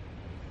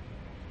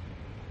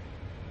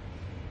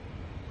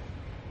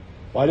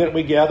 Why didn't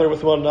we gather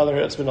with one another?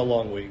 It's been a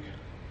long week.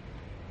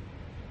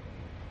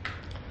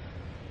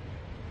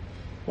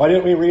 Why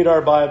didn't we read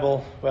our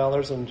Bible? Well,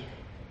 there's a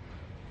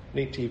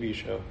neat TV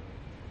show.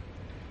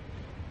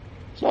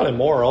 It's not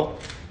immoral.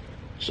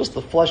 It's just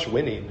the flesh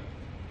winning.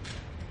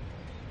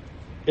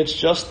 It's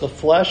just the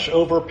flesh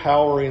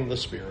overpowering the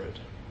Spirit.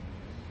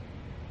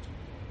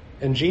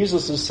 And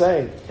Jesus is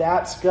saying,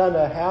 that's going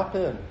to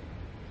happen.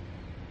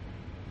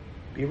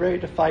 Be ready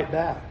to fight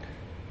back.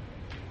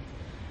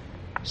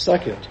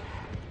 Second,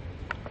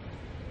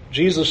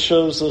 Jesus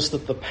shows us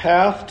that the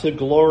path to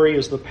glory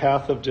is the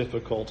path of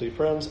difficulty.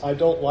 Friends, I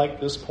don't like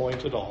this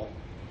point at all.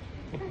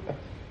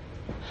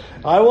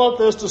 I want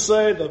this to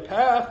say the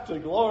path to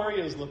glory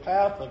is the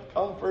path of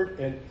comfort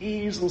and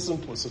ease and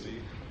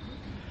simplicity.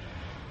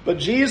 But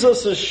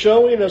Jesus is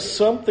showing us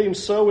something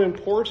so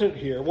important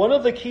here. One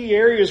of the key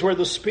areas where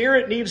the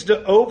Spirit needs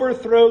to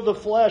overthrow the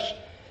flesh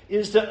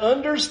is to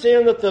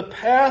understand that the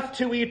path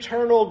to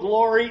eternal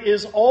glory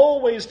is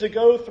always to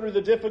go through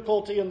the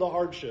difficulty and the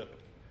hardship.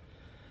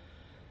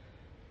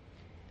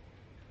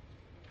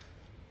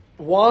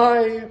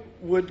 Why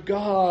would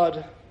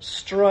God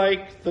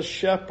strike the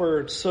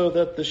shepherd so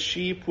that the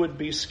sheep would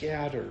be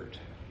scattered?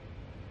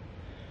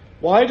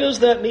 Why does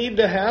that need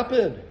to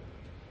happen?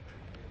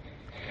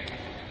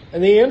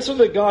 And the answer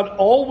that God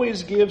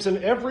always gives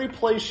in every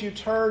place you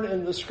turn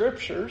in the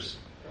Scriptures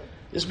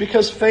is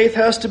because faith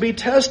has to be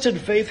tested,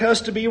 faith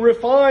has to be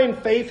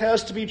refined, faith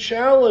has to be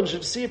challenged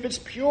to see if it's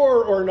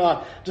pure or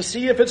not, to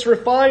see if it's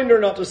refined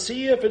or not, to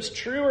see if it's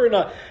true or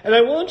not. And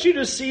I want you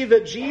to see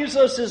that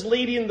Jesus is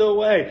leading the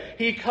way.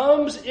 He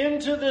comes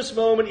into this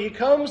moment, he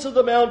comes to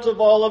the Mount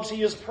of Olives,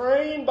 he is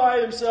praying by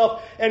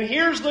himself, and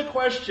here's the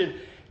question: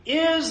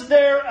 is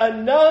there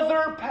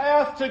another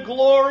path to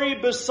glory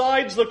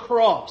besides the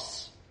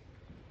cross?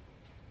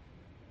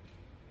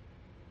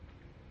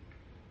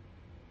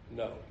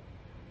 No.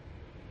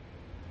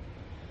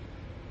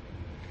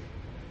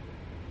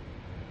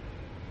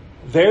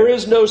 There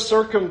is no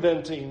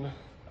circumventing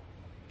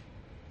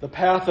the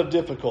path of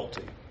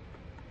difficulty.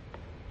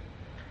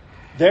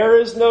 There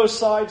is no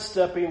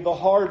sidestepping the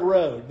hard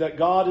road that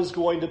God is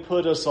going to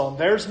put us on.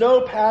 There's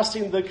no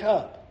passing the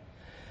cup.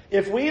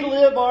 If we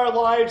live our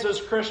lives as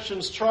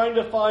Christians trying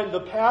to find the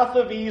path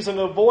of ease and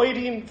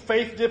avoiding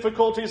faith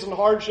difficulties and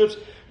hardships,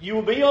 you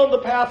will be on the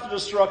path of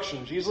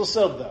destruction. Jesus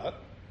said that.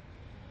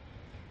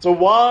 It's a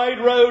wide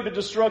road to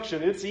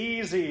destruction. It's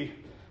easy.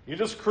 You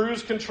just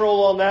cruise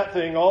control on that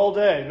thing all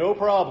day. No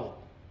problem.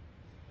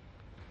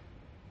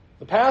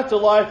 The path to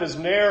life is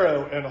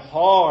narrow and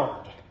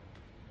hard.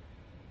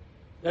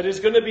 That is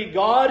going to be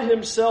God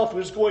himself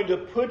who's going to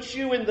put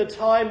you in the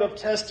time of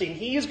testing.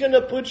 He's going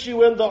to put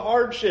you in the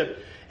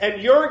hardship.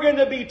 And you're going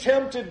to be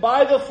tempted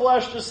by the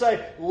flesh to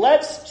say,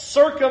 let's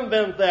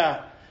circumvent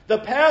that. The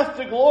path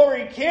to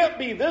glory can't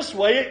be this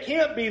way. It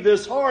can't be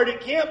this hard.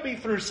 It can't be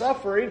through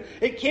suffering.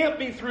 It can't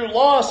be through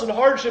loss and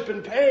hardship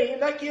and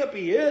pain. That can't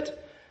be it.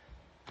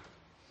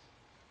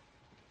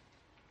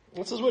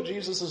 This is what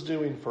Jesus is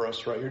doing for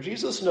us right here.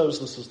 Jesus knows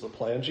this is the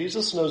plan.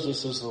 Jesus knows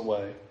this is the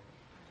way.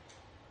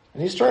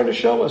 And he's trying to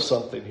show us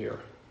something here.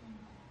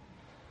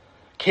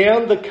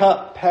 Can the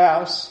cup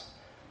pass?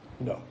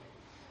 No.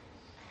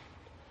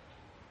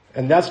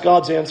 And that's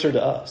God's answer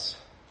to us.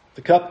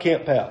 The cup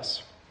can't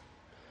pass.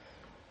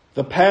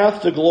 The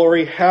path to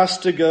glory has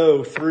to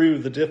go through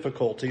the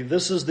difficulty.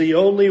 This is the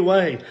only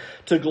way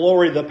to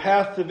glory. The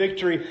path to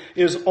victory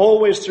is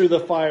always through the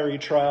fiery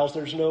trials.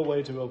 There's no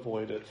way to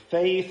avoid it.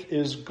 Faith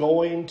is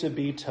going to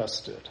be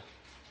tested.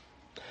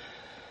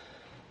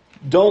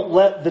 Don't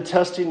let the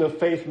testing of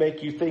faith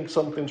make you think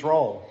something's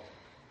wrong.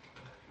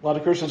 A lot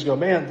of Christians go,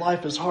 man,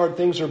 life is hard,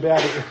 things are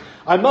bad.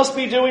 I must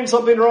be doing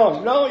something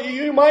wrong. No,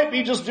 you might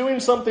be just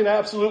doing something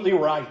absolutely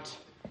right.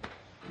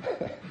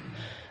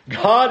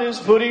 God is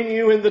putting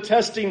you in the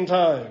testing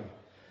time.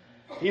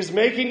 He's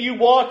making you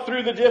walk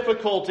through the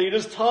difficulty. It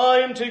is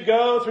time to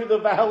go through the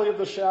valley of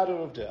the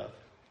shadow of death.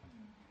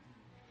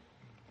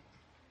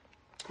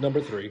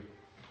 Number 3.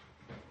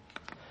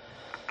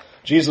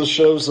 Jesus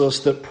shows us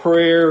that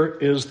prayer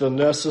is the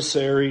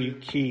necessary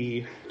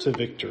key to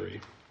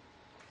victory.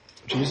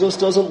 Jesus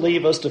doesn't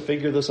leave us to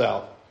figure this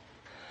out.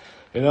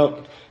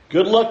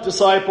 Good luck,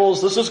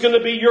 disciples. This is going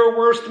to be your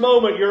worst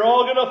moment. You're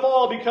all going to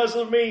fall because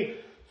of me.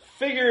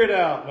 Figure it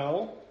out.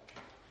 No.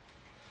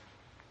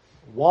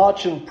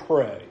 Watch and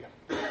pray.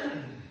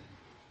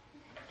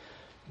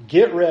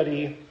 Get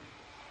ready.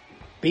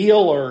 Be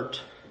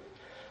alert.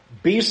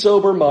 Be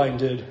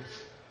sober-minded.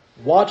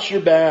 Watch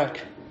your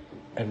back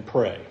and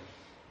pray.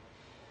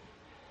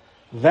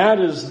 That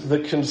is the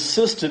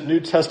consistent New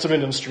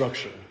Testament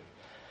instruction.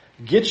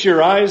 Get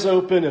your eyes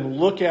open and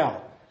look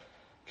out,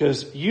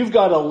 because you've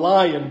got a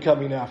lion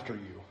coming after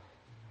you.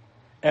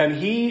 And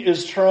he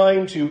is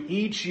trying to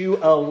eat you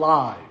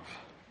alive.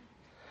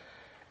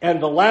 And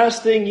the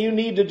last thing you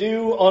need to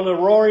do on a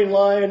roaring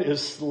lion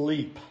is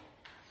sleep.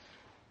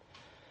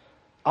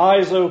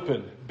 Eyes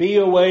open. Be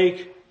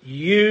awake.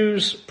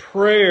 Use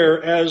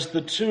prayer as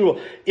the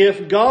tool.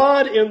 If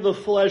God in the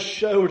flesh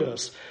showed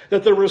us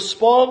that the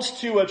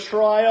response to a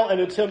trial and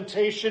a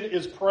temptation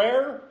is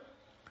prayer,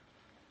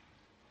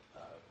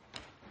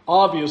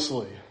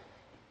 obviously,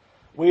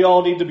 we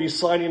all need to be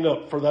signing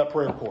up for that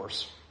prayer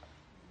course.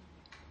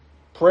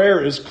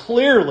 Prayer is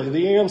clearly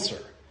the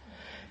answer.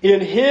 In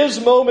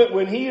his moment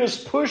when he is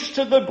pushed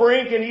to the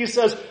brink and he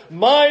says,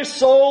 my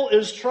soul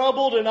is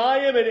troubled and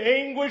I am in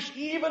anguish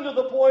even to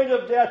the point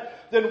of death,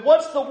 then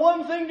what's the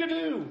one thing to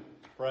do?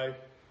 Pray.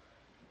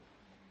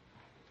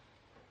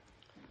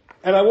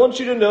 And I want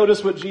you to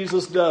notice what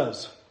Jesus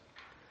does.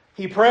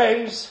 He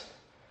prays,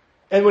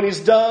 and when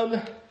he's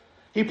done,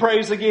 he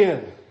prays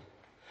again.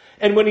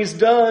 And when he's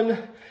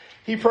done,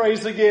 he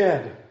prays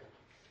again.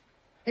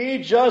 He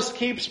just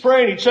keeps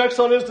praying. He checks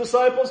on his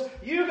disciples.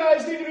 You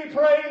guys need to be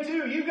praying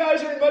too. You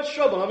guys are in much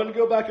trouble. I'm going to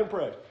go back and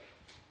pray.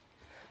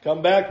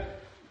 Come back.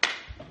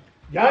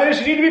 Guys,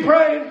 you need to be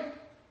praying.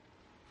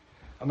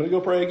 I'm going to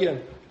go pray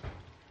again.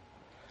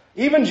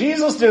 Even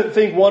Jesus didn't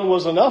think one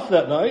was enough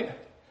that night.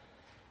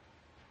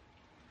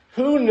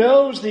 Who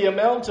knows the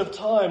amount of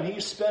time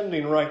he's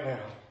spending right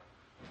now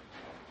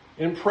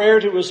in prayer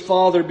to his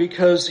Father,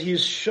 because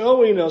he's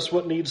showing us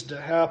what needs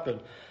to happen.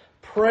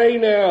 Pray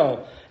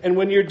now. And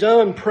when you're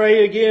done,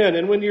 pray again.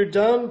 And when you're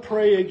done,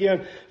 pray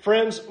again.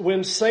 Friends,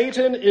 when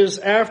Satan is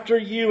after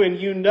you and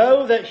you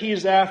know that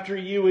he's after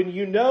you and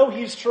you know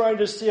he's trying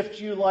to sift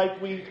you like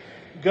wheat,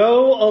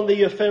 go on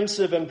the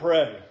offensive and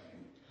pray.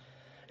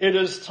 It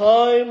is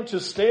time to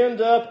stand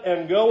up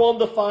and go on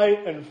the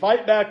fight and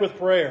fight back with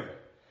prayer.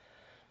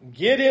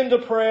 Get into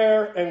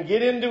prayer and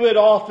get into it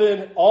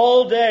often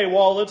all day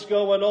while it's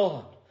going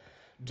on.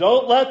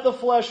 Don't let the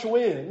flesh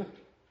win.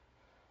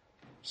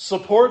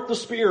 Support the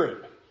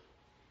Spirit.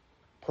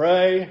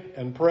 Pray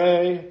and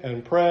pray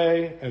and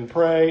pray and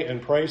pray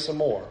and pray some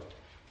more.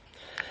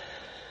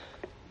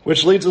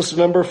 Which leads us to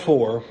number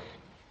 4.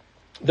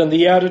 Then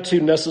the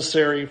attitude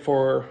necessary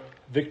for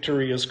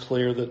victory is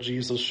clear that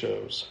Jesus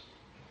shows.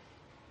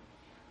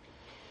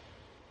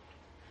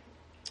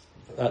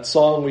 That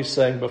song we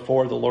sang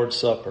before the Lord's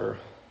Supper,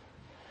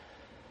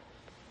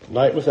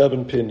 Night with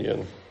Eben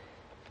Pinion.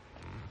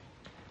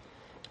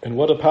 And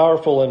what a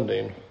powerful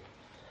ending.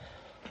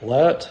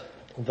 Let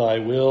thy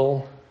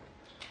will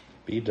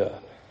be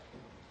done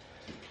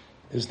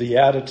is the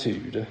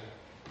attitude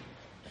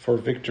for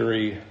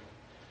victory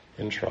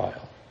in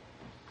trial.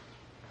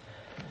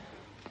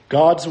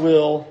 God's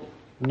will,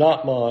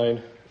 not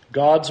mine.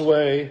 God's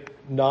way,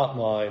 not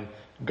mine.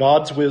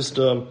 God's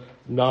wisdom,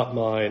 not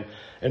mine.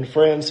 And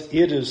friends,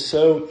 it is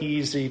so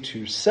easy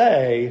to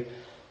say,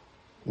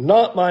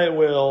 not my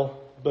will,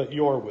 but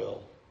your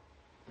will.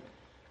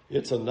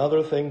 It's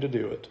another thing to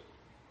do it.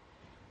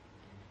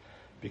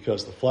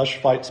 Because the flesh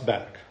fights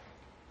back.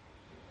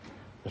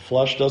 The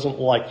flesh doesn't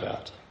like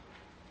that.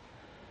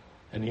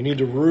 And you need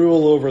to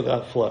rule over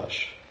that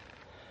flesh.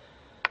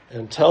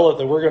 And tell it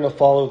that we're going to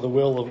follow the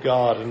will of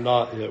God and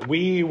not it.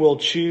 We will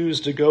choose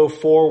to go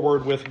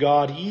forward with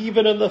God,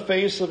 even in the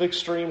face of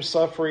extreme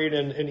suffering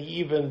and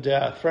even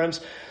death.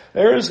 Friends,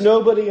 There is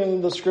nobody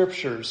in the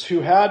Scriptures who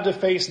had to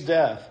face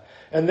death,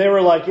 and they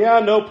were like, yeah,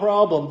 no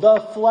problem. The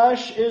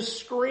flesh is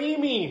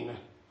screaming.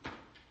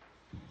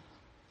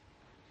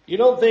 You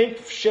don't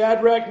think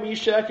Shadrach,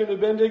 Meshach, and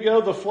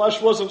Abednego, the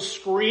flesh wasn't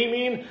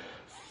screaming?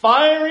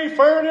 Fiery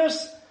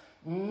furnace?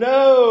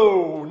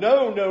 No,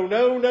 no, no,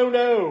 no, no,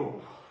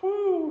 no.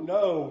 Whew,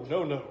 no,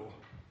 no, no.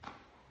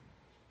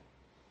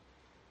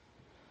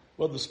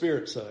 What'd the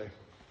Spirit say?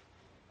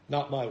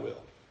 Not my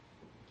will.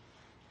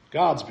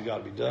 God's got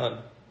to be done.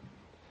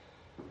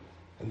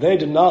 And they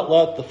did not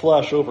let the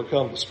flesh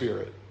overcome the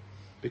Spirit,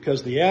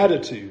 because the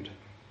attitude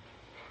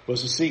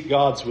was to seek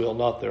God's will,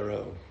 not their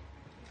own.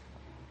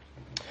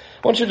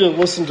 I want you to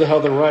listen to how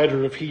the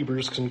writer of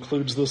Hebrews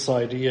concludes this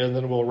idea, and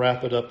then we'll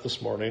wrap it up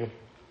this morning.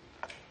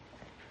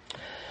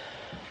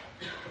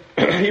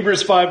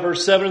 Hebrews 5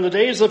 verse 7, in the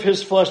days of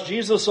his flesh,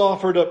 Jesus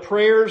offered up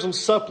prayers and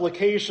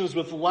supplications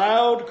with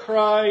loud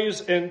cries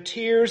and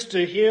tears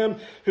to him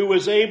who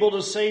was able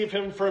to save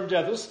him from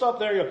death. Let's stop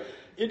there.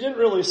 It didn't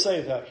really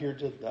say that here,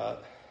 did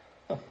that?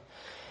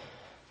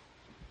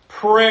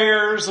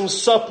 Prayers and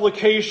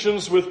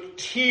supplications with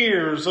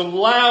tears and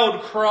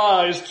loud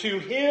cries to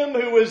him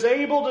who was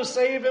able to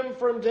save him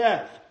from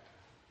death.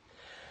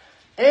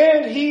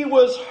 And he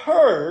was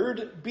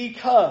heard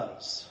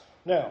because.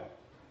 Now,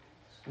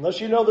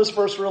 unless you know this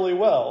verse really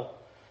well,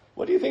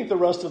 what do you think the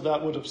rest of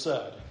that would have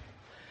said?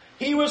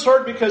 He was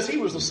heard because he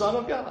was the Son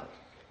of God.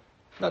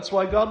 That's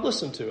why God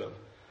listened to him.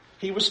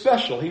 He was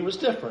special. He was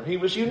different. He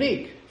was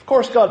unique. Of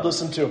course God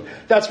listened to him.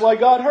 That's why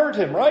God heard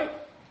him, right?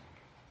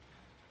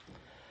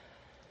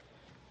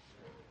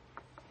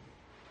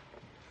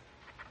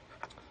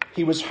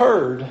 He was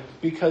heard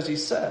because he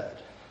said,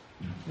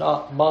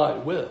 not my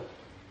will,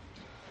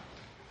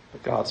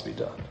 but God's be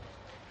done.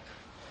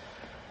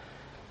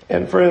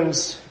 And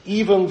friends,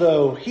 even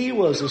though he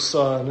was a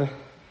son,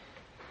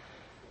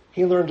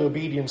 he learned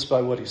obedience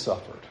by what he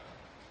suffered.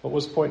 What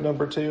was point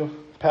number 2?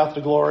 The path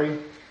to glory.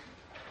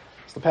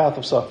 It's the path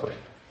of suffering.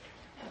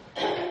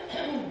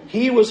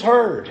 He was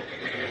heard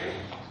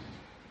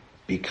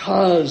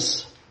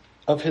because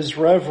of his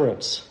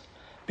reverence,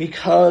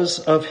 because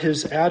of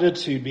his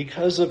attitude,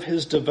 because of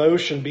his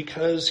devotion,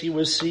 because he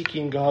was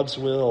seeking God's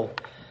will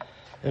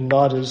and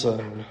not his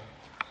own.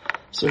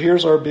 So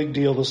here's our big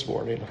deal this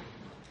morning.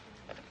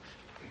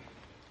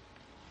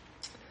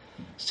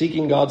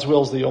 Seeking God's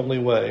will is the only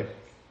way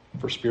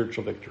for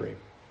spiritual victory.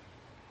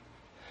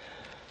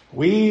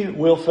 We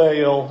will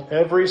fail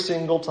every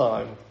single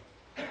time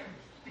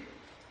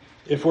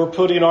if we're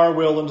putting our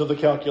will into the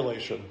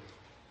calculation,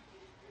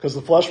 because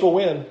the flesh will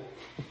win.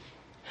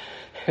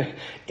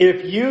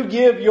 If you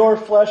give your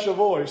flesh a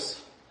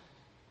voice,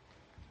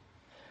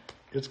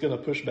 it's going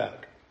to push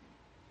back.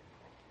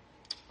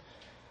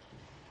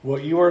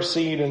 What you are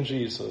seeing in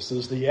Jesus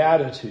is the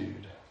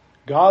attitude.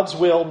 God's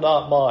will,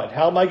 not mine.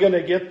 How am I going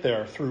to get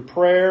there? Through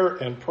prayer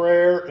and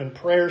prayer and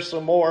prayer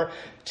some more.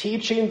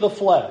 Teaching the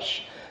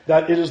flesh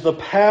that it is the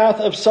path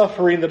of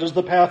suffering that is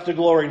the path to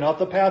glory, not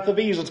the path of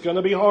ease. It's going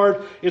to be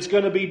hard. It's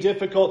going to be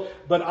difficult.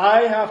 But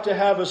I have to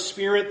have a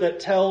spirit that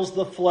tells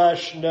the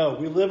flesh no.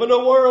 We live in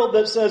a world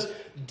that says,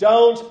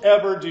 don't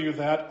ever do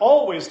that.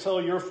 Always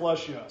tell your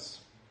flesh yes.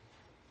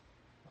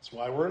 That's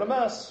why we're in a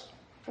mess.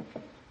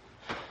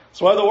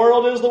 That's why the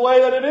world is the way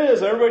that it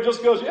is. Everybody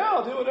just goes, yeah,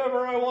 I'll do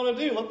whatever I want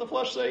to do. Let the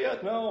flesh say yes.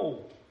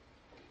 No.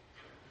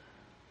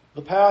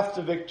 The path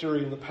to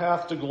victory and the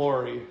path to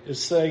glory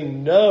is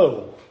saying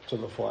no to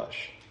the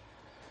flesh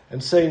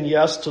and saying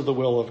yes to the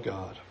will of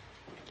God.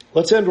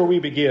 Let's end where we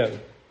begin.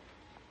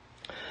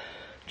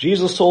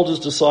 Jesus told his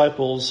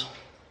disciples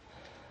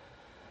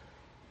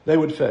they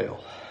would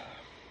fail,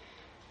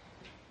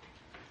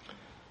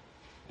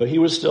 but he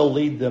would still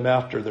lead them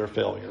after their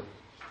failure.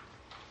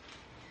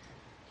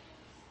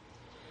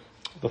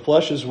 The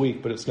flesh is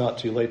weak, but it's not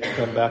too late to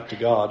come back to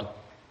God.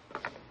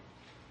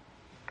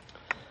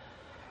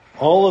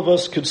 All of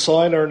us could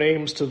sign our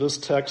names to this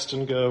text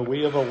and go,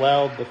 we have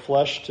allowed the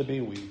flesh to be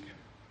weak.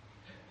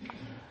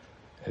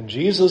 And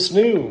Jesus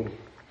knew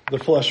the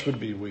flesh would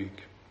be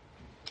weak.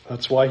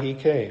 That's why he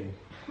came.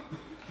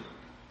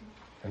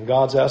 And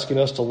God's asking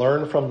us to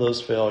learn from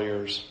those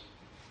failures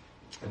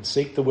and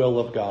seek the will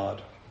of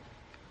God,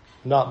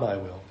 not my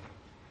will.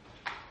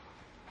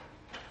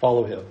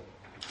 Follow him.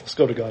 Let's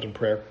go to God in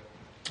prayer.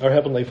 Our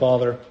Heavenly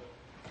Father,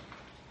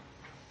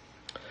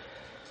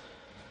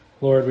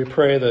 Lord, we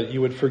pray that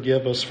you would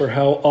forgive us for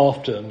how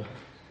often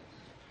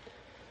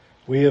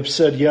we have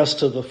said yes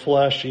to the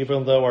flesh,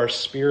 even though our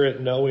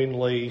spirit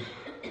knowingly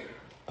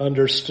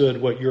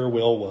understood what your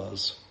will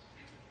was.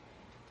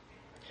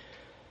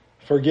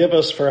 Forgive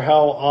us for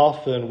how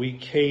often we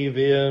cave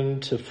in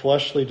to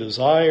fleshly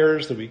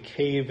desires, that we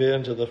cave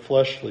in to the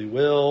fleshly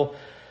will,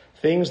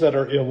 things that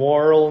are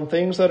immoral and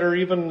things that are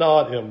even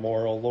not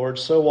immoral. Lord,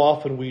 so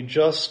often we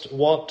just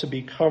want to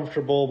be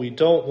comfortable. We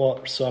don't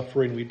want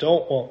suffering. We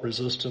don't want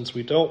resistance.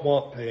 We don't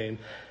want pain.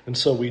 And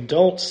so we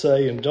don't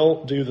say and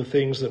don't do the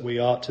things that we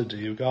ought to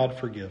do. God,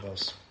 forgive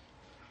us.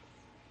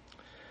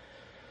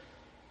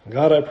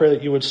 God, I pray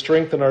that you would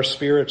strengthen our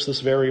spirits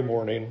this very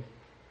morning.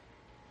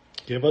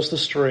 Give us the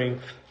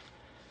strength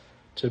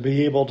to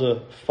be able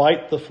to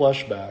fight the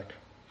flesh back.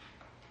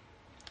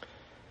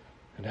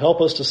 And help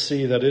us to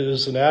see that it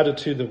is an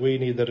attitude that we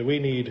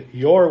need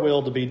your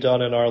will to be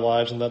done in our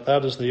lives, and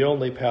that is the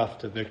only path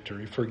to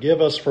victory.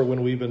 Forgive us for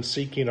when we've been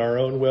seeking our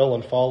own will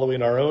and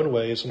following our own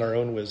ways and our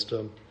own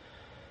wisdom.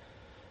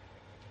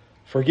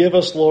 Forgive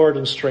us, Lord,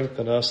 and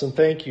strengthen us. And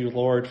thank you,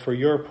 Lord, for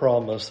your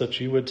promise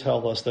that you would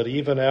tell us that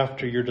even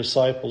after your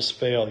disciples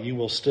fail, you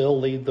will still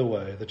lead the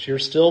way, that you're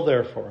still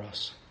there for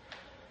us.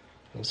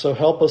 And so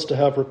help us to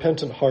have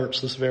repentant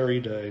hearts this very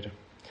day,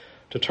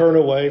 to turn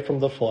away from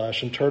the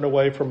flesh and turn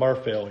away from our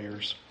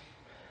failures,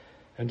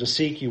 and to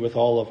seek you with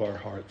all of our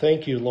heart.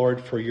 Thank you,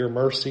 Lord, for your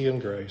mercy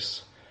and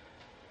grace.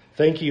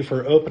 Thank you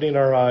for opening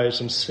our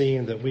eyes and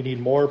seeing that we need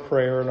more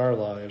prayer in our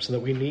lives and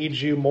that we need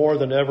you more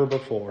than ever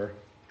before.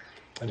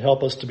 And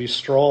help us to be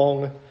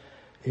strong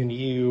in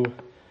you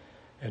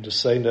and to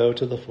say no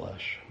to the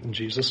flesh. In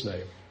Jesus'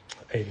 name,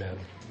 amen.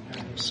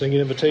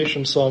 Singing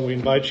invitation song, we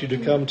invite you to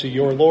come to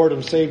your Lord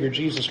and Savior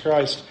Jesus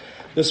Christ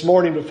this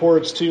morning before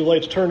it's too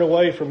late, to turn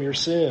away from your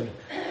sin.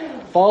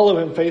 Follow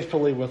him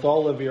faithfully with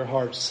all of your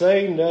heart.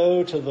 Say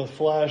no to the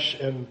flesh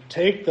and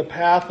take the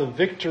path of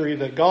victory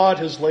that God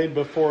has laid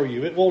before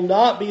you. It will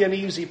not be an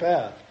easy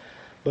path,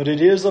 but it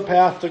is a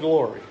path to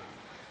glory.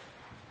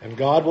 And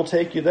God will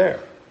take you there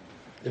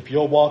if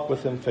you'll walk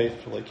with him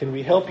faithfully. Can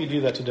we help you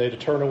do that today, to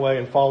turn away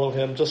and follow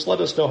him? Just let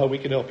us know how we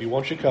can help you.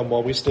 Won't you come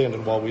while we stand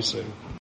and while we sing?